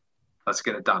Strasbourg. Let's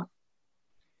get it done.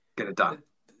 Get it done.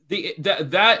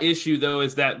 That issue, though,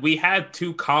 is that we had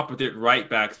 2 competent right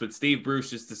backs, but Steve Bruce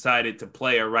just decided to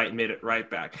play a right mid at right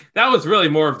back. That was really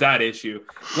more of that issue.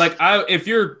 Like, if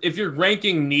you're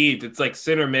ranking needs, it's like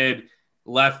center mid,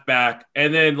 left back,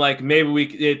 and then like maybe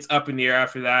it's up in the air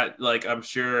after that. Like, I'm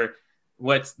sure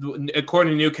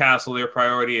according to Newcastle, their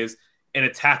priority is an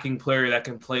attacking player that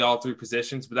can play all 3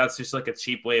 positions, but that's just like a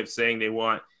cheap way of saying they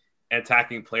want an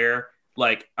attacking player.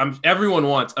 Like, everyone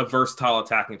wants a versatile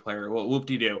attacking player. Well,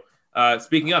 whoop-de-doo.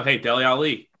 Speaking of, hey, Dele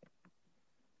Alli.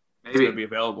 Maybe. It's going to be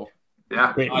available.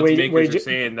 Yeah. Makers are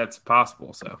saying that's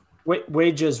possible, so.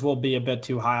 Wages will be a bit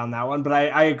too high on that one, but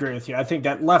I agree with you. I think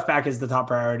that left back is the top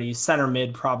priority. Center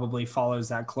mid probably follows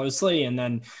that closely, and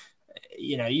then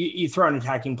you throw an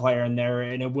attacking player in there,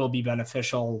 and it will be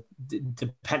beneficial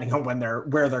depending on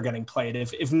where they're getting played.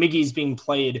 If Miggy's being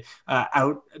played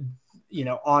out,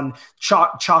 on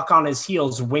chalk on his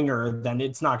heels winger, then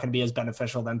it's not going to be as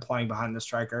beneficial than playing behind the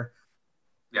striker.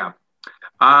 Yeah.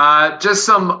 Just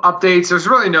some updates. There's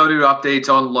really no new updates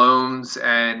on loans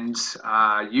and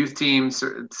youth teams.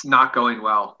 It's not going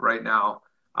well right now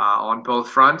on both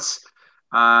fronts.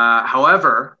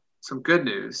 However, some good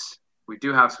news. We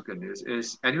do have some good news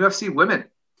is NUFC women.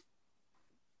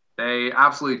 They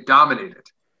absolutely dominated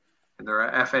in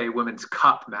their FA Women's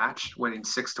Cup match, winning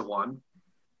 6-1.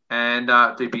 And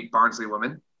they beat Barnsley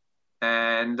women.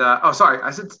 And I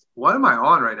said, what am I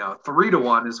on right now?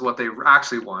 3-1 is what they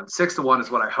actually won. 6-1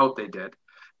 is what I hope they did.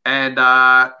 And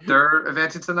they're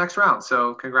advancing to the next round.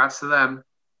 So congrats to them.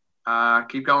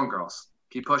 Keep going, girls.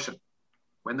 Keep pushing.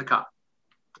 Win the cup.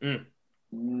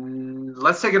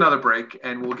 Let's take another break,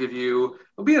 and it'll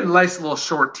be a nice little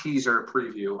short teaser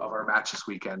preview of our match this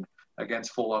weekend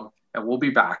against Fulham. And we'll be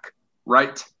back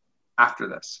right after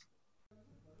this.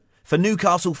 For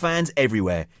Newcastle fans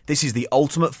everywhere, this is the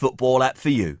ultimate football app for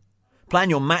you. Plan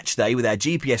your match day with our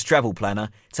GPS travel planner,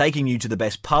 taking you to the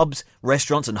best pubs,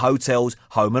 restaurants and hotels,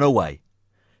 home and away.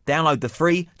 Download the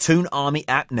free Toon Army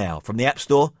app now from the App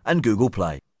Store and Google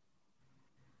Play.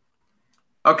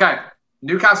 Okay,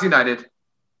 Newcastle United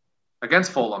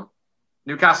against Fulham.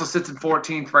 Newcastle sits in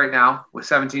 14th right now with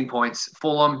 17 points.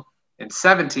 Fulham in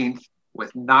 17th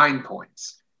with 9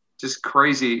 points. Just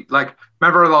crazy. Like,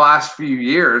 remember the last few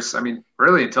years, I mean,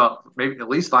 really until maybe at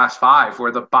least last 5,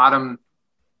 where the bottom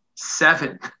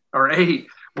 7 or 8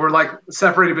 were like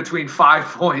separated between 5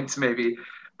 points maybe.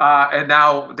 And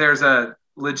now there's a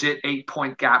legit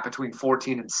 8-point gap between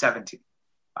 14 and 17.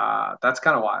 That's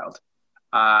kind of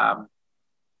wild.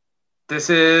 This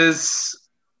is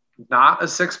not a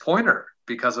 6-pointer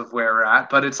because of where we're at,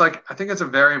 but it's like, I think it's a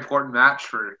very important match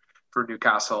for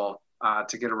Newcastle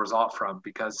to get a result from,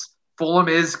 because Fulham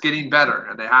is getting better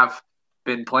and they have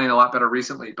been playing a lot better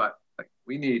recently, but like,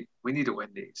 we need to win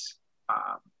these.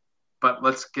 But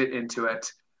let's get into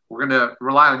it. We're going to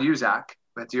rely on you, Zach,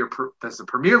 as the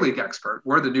Premier League expert.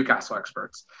 We're the Newcastle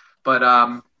experts, but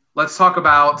let's talk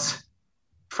about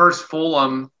first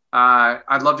Fulham.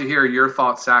 I'd love to hear your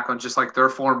thoughts, Zach, on just like their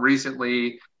form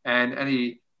recently and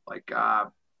any like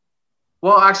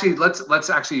Well, actually, let's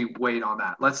actually wait on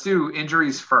that. Let's do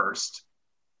injuries first.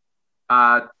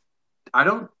 I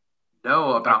don't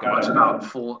know about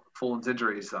Fulham's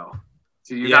injuries though.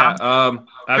 So you got them?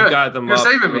 I've got them. You're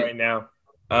saving me right now.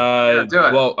 Do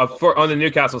it. Well, on the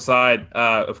Newcastle side,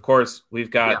 of course,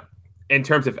 we've got in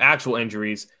terms of actual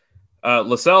injuries,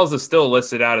 Lascelles is still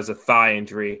listed out as a thigh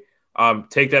injury.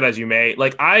 Take that as you may.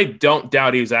 Like, I don't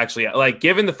doubt he was actually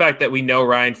given the fact that we know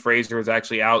Ryan Fraser was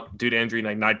actually out due to injury,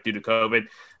 like not due to COVID.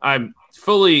 I'm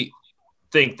fully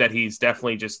think that he's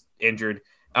definitely just injured.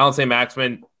 Alan St.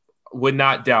 Maximin would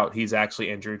not doubt he's actually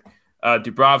injured.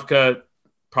 Dubravka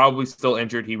probably still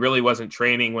injured. He really wasn't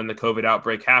training when the COVID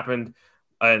outbreak happened.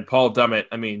 And Paul Dummett,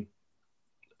 I mean,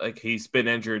 he's been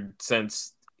injured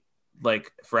since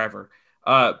forever.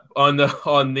 On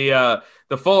the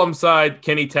Fulham side,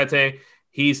 Kenny Tete,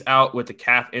 he's out with a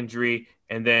calf injury,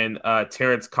 and then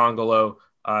Terence Congolo,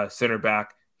 center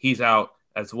back, he's out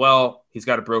as well. He's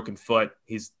got a broken foot.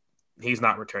 He's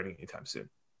not returning anytime soon.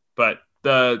 But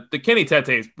the Kenny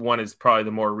Tete one is probably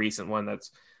the more recent one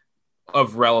that's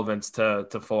of relevance to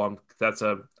Fulham. That's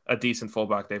a decent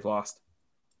fullback they've lost.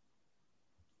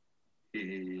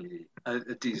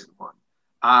 A decent one.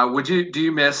 Do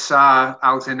you miss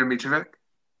Alexander Mitrovic?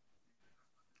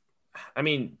 I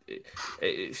mean,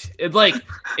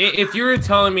 if you were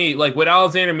telling me would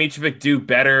Alexander Mitrovic do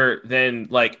better than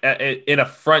in a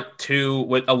front two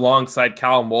with alongside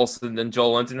Callum Wilson than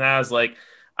Joel Linton has,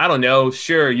 I don't know.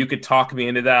 Sure, you could talk me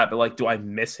into that, but do I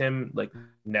miss him?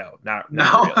 No, not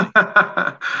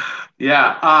really.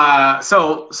 Yeah.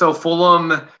 So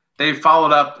Fulham, they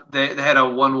followed up. They had a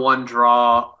 1-1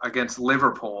 draw against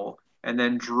Liverpool, and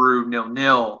then drew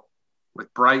 0-0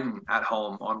 with Brighton at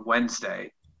home on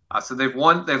Wednesday. So they've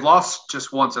lost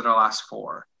just once in their last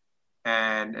four,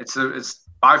 and it's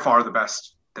by far the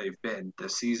best they've been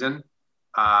this season.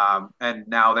 And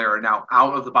now they are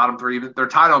out of the bottom three. They're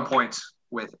tied on points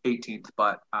with 18th,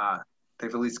 but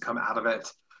they've at least come out of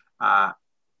it.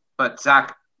 But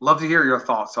Zach, love to hear your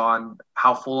thoughts on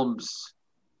how Fulham's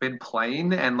been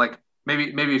playing, and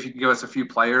maybe if you could give us a few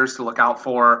players to look out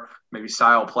for, maybe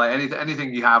style play,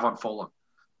 anything you have on Fulham.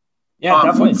 Yeah,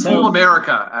 definitely. Full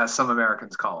America, as some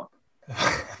Americans call it.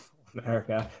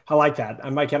 America. I like that. I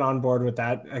might get on board with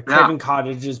that. Craven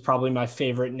Cottage is probably my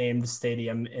favorite named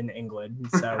stadium in England.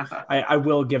 So I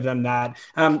will give them that.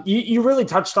 You really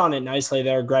touched on it nicely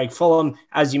there, Greg. Fulham,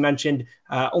 as you mentioned,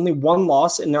 only one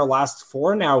loss in their last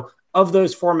four. Now, of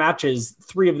those four matches,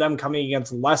 three of them coming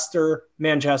against Leicester,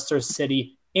 Manchester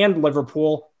City, and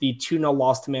Liverpool. The 2-0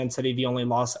 loss to Man City, the only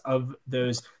loss of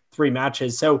those three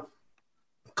matches. So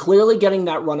clearly getting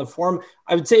that run of form.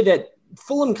 I would say that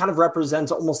Fulham kind of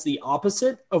represents almost the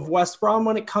opposite of West Brom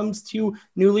when it comes to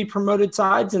newly promoted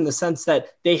sides, in the sense that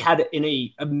they had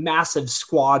a massive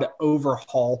squad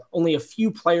overhaul. Only a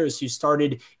few players who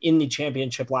started in the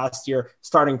championship last year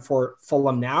starting for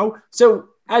Fulham now. So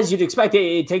as you'd expect,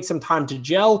 it takes some time to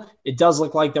gel. It does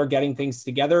look like they're getting things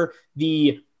together.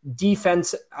 The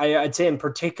defense, I'd say in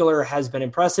particular, has been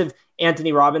impressive.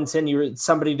 Anthony Robinson, you're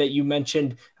somebody that you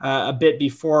mentioned a bit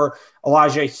before,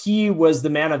 Elijah. He was the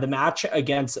man of the match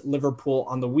against Liverpool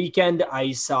on the weekend.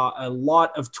 I saw a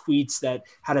lot of tweets that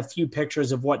had a few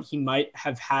pictures of what he might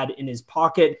have had in his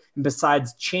pocket. And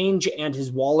besides change and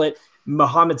his wallet,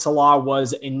 Mohamed Salah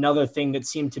was another thing that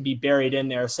seemed to be buried in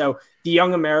there. So the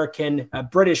young American,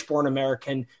 British-born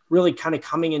American, really kind of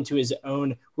coming into his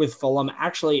own with Fulham,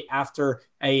 actually after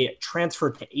a transfer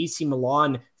to AC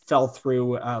Milan fell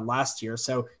through last year.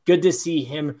 So good to see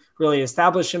him really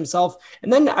establish himself.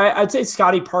 And then I'd say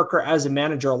Scotty Parker as a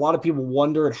manager, a lot of people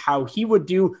wondered how he would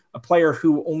do, a player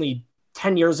who only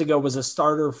 10 years ago was a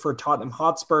starter for Tottenham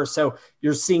Hotspur. So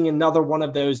you're seeing another one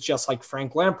of those, just like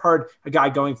Frank Lampard, a guy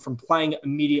going from playing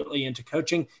immediately into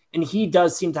coaching. And he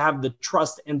does seem to have the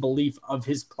trust and belief of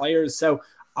his players. So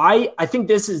I think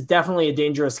this is definitely a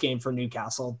dangerous game for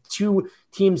Newcastle. Two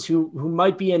teams who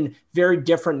might be in very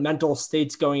different mental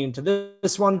states going into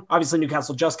this one. Obviously,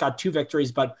 Newcastle just got 2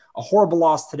 victories, but a horrible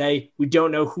loss today. We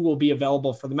don't know who will be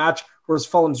available for the match, whereas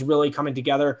Fulham's really coming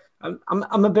together.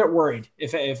 I'm a bit worried,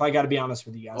 if I got to be honest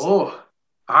with you guys. Oh,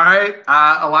 all right.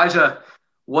 Elijah,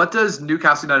 what does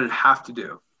Newcastle United have to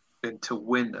do to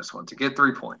win this one, to get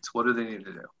 3 points? What do they need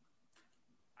to do?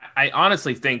 I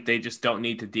honestly think they just don't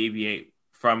need to deviate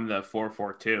from the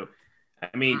 4-4-2.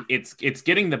 I mean, it's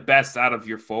getting the best out of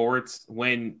your forwards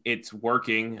when it's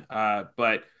working.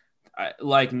 But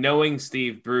knowing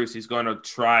Steve Bruce, he's going to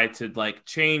try to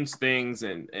change things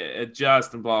and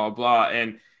adjust and blah, blah,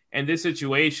 blah. And this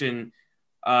situation,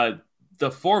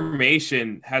 the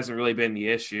formation hasn't really been the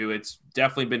issue. It's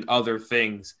definitely been other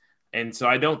things. And so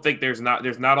I don't think there's not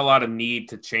a lot of need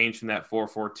to change from that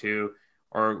 4-4-2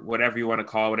 or whatever you want to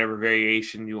call it, whatever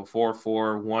variation, 4-4,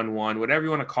 1-1, whatever you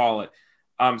want to call it.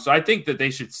 So I think that they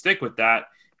should stick with that.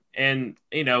 And,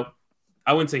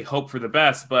 I wouldn't say hope for the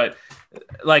best, but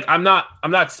like I'm not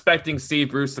expecting Steve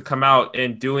Bruce to come out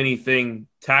and do anything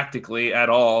tactically at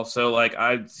all. So like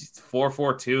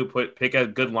 4-4-2, pick a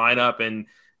good lineup, and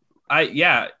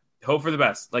hope for the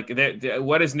best. Like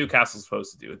what is Newcastle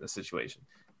supposed to do in this situation?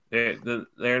 They're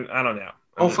I don't know.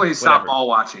 Hopefully stop ball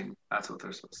watching. That's what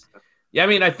they're supposed to do. Yeah, I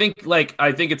mean, I think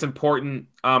it's important.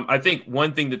 I think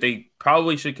one thing that they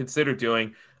probably should consider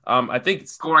doing, I think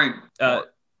scoring.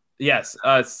 Yes,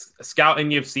 Scout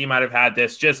and UFC might have had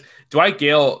this. Just Dwight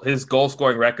Gale, his goal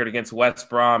scoring record against West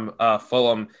Brom,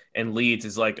 Fulham, and Leeds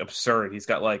is like absurd. He's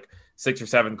got like 6 or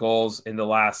 7 goals in the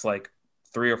last like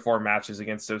 3 or 4 matches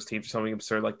against those teams, or something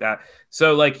absurd like that.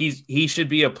 So like he should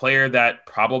be a player that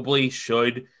probably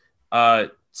should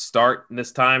start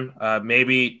this time.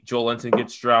 Maybe Joel Linton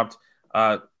gets dropped,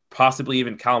 possibly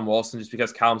even Callum Wilson, just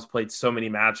because Callum's played so many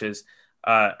matches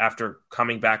after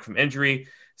coming back from injury.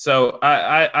 So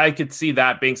I could see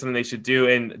that being something they should do,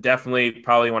 and definitely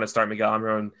probably want to start Miguel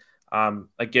Almiron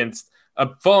against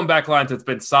a Fulham backline that's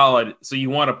been solid. So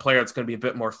you want a player that's going to be a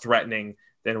bit more threatening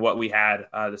than what we had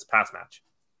this past match.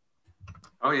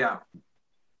 Oh, yeah.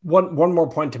 One more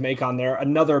point to make on there.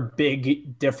 Another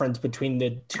big difference between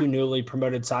the two newly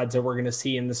promoted sides that we're going to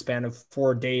see in the span of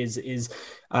 4 days is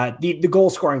the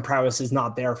goal scoring prowess is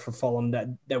not there for Fulham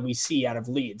that we see out of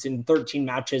Leeds. In 13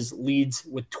 matches, Leeds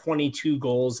with 22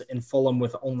 goals and Fulham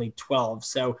with only 12.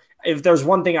 So if there's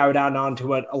one thing I would add on to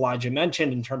what Elijah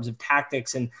mentioned in terms of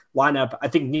tactics and lineup, I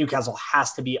think Newcastle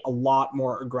has to be a lot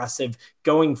more aggressive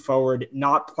going forward,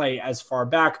 not play as far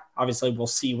back. Obviously, we'll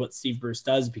see what Steve Bruce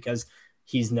does, because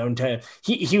he's known to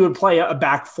he would play a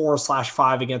back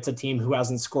 4/5 against a team who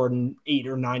hasn't scored in 8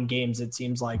 or 9 games, it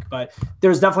seems like. But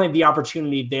there's definitely the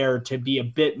opportunity there to be a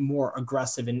bit more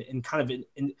aggressive and kind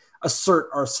of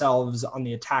assert ourselves on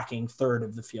the attacking third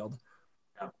of the field.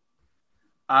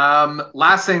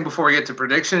 Last thing before we get to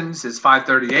predictions is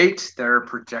 538. They're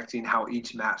projecting how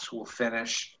each match will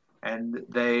finish, and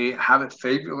they have it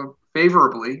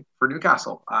favorably for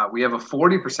Newcastle. We have a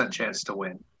 40% chance to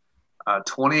win,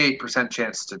 28%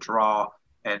 chance to draw,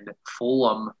 and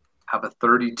Fulham have a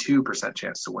 32%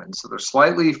 chance to win. So they're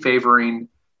slightly favoring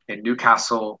a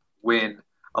Newcastle win.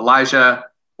 Elijah,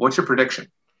 what's your prediction?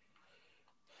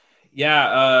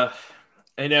 Yeah,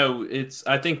 I know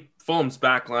I think Fulham's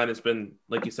backline has been,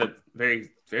 like you said, very,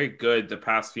 very good the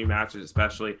past few matches,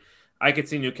 especially. I could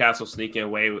see Newcastle sneaking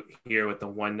away here with a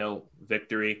 1-0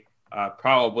 victory.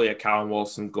 Probably a Callum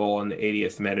Wilson goal in the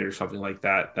 80th minute or something like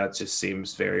that. That just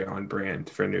seems very on brand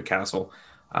for Newcastle.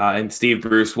 And Steve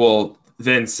Bruce will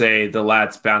then say the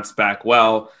lads bounced back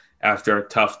well after a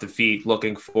tough defeat.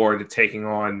 Looking forward to taking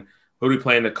on, who do we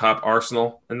play in the cup?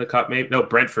 Arsenal in the cup, maybe? No,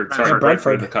 Brentford. Sorry,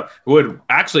 Brentford in the cup. Would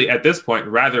actually at this point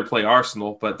rather play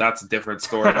Arsenal, but that's a different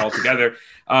story altogether.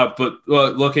 But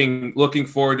looking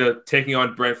forward to taking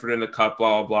on Brentford in the cup.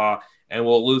 Blah blah blah. And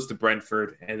we'll lose to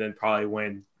Brentford and then probably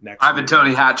win next Ivan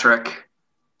Toney hat trick.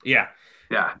 Yeah.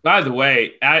 Yeah. By the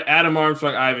way, Adam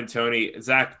Armstrong, Ivan Toney,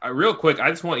 Zach, real quick, I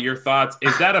just want your thoughts.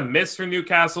 Is that a miss for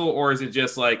Newcastle, or is it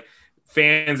just like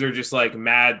fans are just like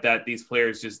mad that these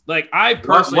players just like, I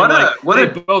personally what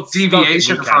a both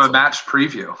deviation from a match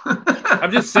preview.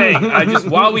 I'm just saying,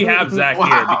 while we have Zach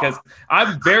here, because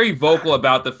I'm very vocal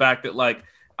about the fact that like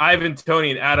Ivan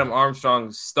Toney and Adam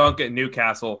Armstrong stunk at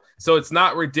Newcastle. So it's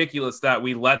not ridiculous that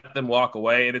we let them walk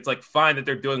away. And it's like fine that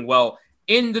they're doing well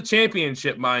in the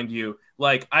championship, mind you.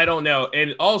 Like, I don't know.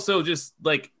 And also just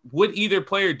like, would either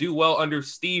player do well under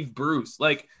Steve Bruce?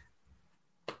 Like,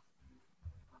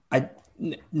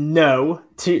 no,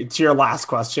 to your last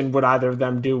question, would either of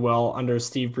them do well under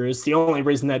Steve Bruce? The only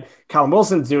reason that Callum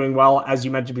Wilson's doing well, as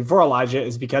you mentioned before, Elijah,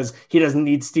 is because he doesn't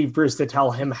need Steve Bruce to tell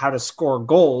him how to score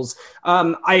goals.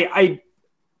 I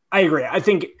agree. I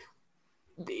think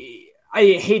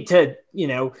I hate to,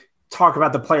 talk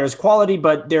about the players' quality,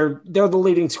 but they're the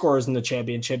leading scorers in the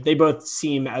championship. They both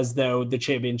seem as though the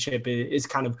championship is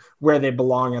kind of where they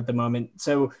belong at the moment.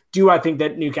 So do I think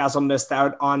that Newcastle missed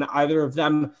out on either of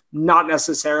them? Not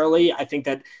necessarily. I think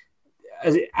that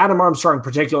Adam Armstrong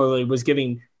particularly was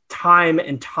giving time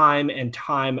and time and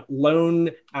time, loan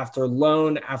after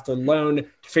loan after loan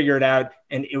to figure it out.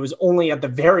 And it was only at the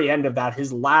very end of that,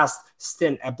 his last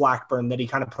stint at Blackburn, that he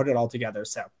kind of put it all together.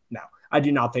 So no, I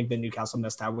do not think that Newcastle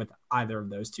missed out with either of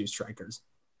those two strikers.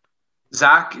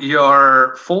 Zach,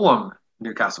 your Fulham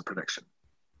Newcastle prediction.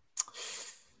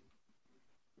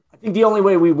 I think the only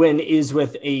way we win is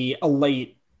with a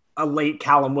late a late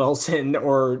Callum Wilson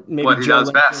or maybe what he Joe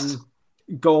does best.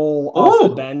 Goal off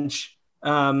the bench.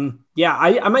 I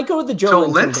might go with the Joe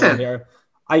Linton goal here.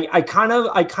 I kind of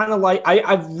like.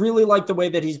 I really like the way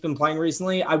that he's been playing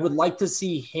recently. I would like to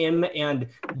see him and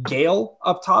Gale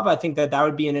up top. I think that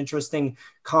would be an interesting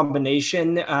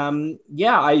combination.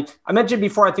 I mentioned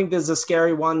before. I think this is a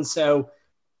scary one. So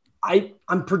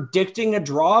I'm predicting a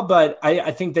draw, but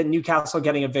I think that Newcastle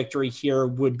getting a victory here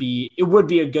would be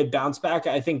a good bounce back.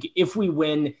 I think if we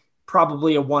win,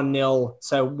 probably a 1-0.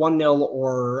 So 1-0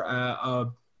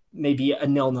 or maybe a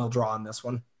 0-0 draw on this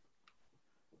one.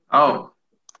 Oh.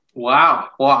 Wow.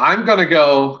 Well, I'm going to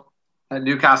go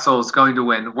Newcastle is going to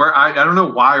win. I don't know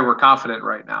why we're confident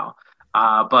right now,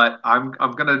 but I'm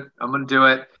going to do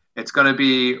it. It's going to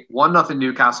be 1-0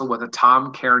 Newcastle with a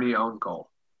Tom Kearney own goal.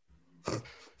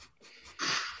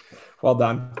 Well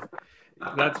done.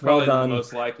 That's probably the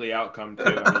most likely outcome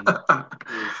too.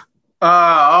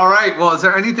 All right. Well, is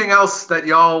there anything else that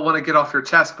y'all want to get off your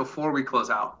chest before we close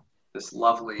out this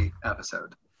lovely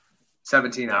episode?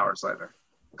 17 hours later.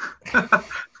 We're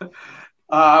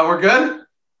good.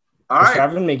 All right. Thanks for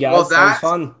having me, guys. Well, that was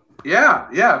fun.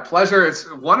 Yeah. Pleasure.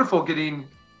 It's wonderful getting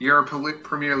your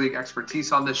Premier League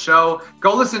expertise on this show.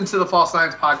 Go listen to the False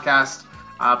Nines podcast.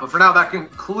 But for now, that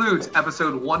concludes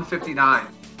episode 159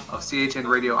 of CHN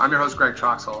Radio. I'm your host, Greg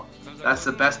Troxel. That's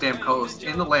the best damn co-host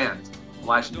in the land,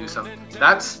 Elijah Newsom.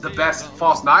 That's the best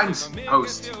False Nines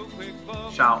host.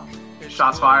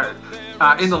 Shots fired.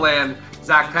 In the land,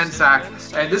 Zach Pensack.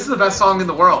 And this is the best song in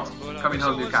the world, Coming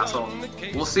Home Newcastle.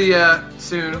 We'll see you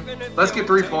soon. Let's get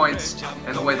 3 points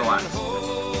and away the Lions.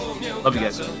 Love you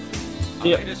guys.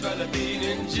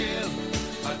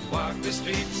 Walk the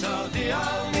streets all day,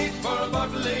 I'll need for a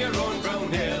bottle of your own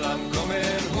brown ale. I'm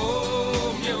coming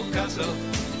home, Newcastle,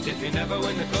 if you never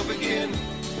win the cup again.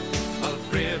 I'll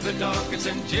brave the dark at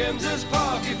St. James's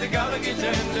Park if the Gallagher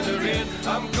end in the rain.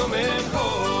 I'm coming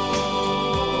home.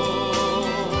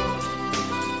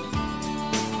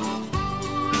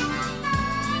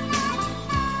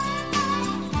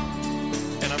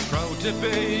 And I'm proud to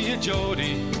be a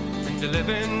Geordie and to live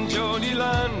in Geordie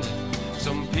land.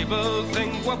 Some people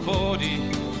think we're bawdy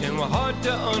and we're hard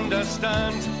to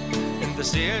understand, and they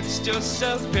say it's just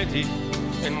self-pity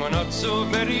and we're not so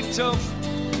very tough,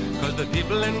 cause the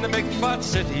people in the big fat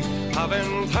city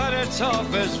haven't had it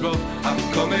half as rough. I'm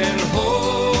coming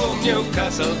home,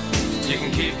 Newcastle, you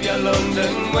can keep your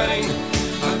London wine.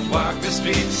 I'd walk the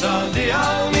streets all day,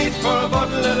 I'll meet for a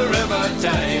bottle of the River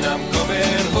Tyne. I'm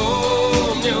coming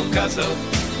home, Newcastle,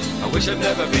 I wish I'd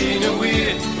never been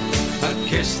away. I'd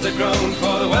kiss the ground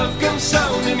for the welcome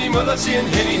sound and me mother saying,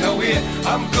 "Henny, how are you?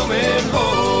 I'm coming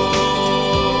home."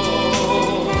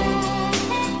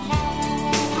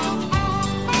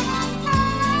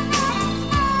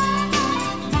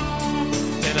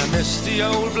 Then I miss the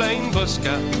old blind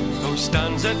busker who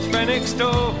stands at Fenwick's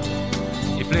door.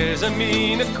 He plays a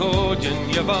mean accordion,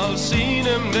 you've all seen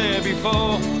him there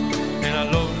before. And I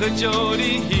love the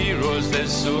Geordie heroes,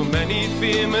 there's so many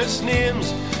famous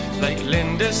names, like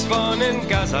Lindisfarne and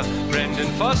Gaza, Brendan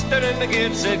Foster and the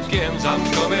Gateshead Games. I'm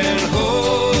coming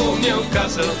home,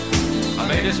 Newcastle, I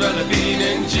might as well have been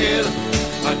in jail.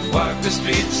 I'd walk the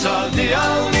streets all day,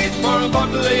 I'll need for a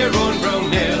bottle of your own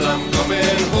brown ale. I'm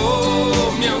coming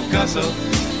home, Newcastle,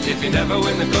 if you never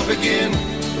win the cup again.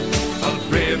 I'll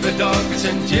brave the dark at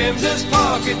St. James's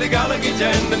Park at the Gallagher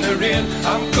end in the rain.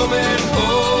 I'm coming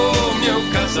home,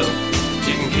 Newcastle,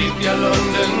 you can keep your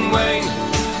London wine.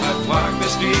 I'd walk the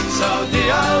streets all day,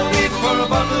 I'll need for a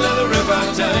bottle of the River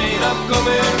Tyne. I'm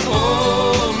coming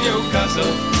home,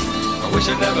 Newcastle, I wish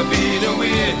I'd never been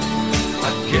away.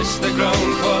 I'd kiss the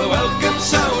ground for the welcome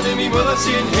sound and me mother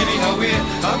saying, "Henny, how are you?"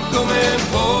 I'm coming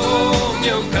home,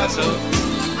 Newcastle,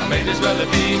 I might as well have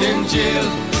been in jail.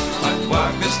 I'd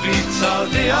walk the streets all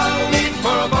day, I'll need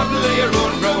for a bottle of your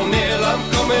own brown ale. I'm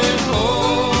coming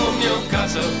home,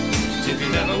 Newcastle, if you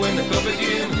never win the cup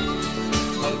again.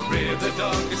 I'll brave the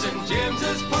dark at St.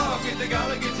 James's Park at the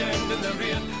Gallagher end in the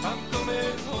rain. I'm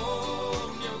coming home.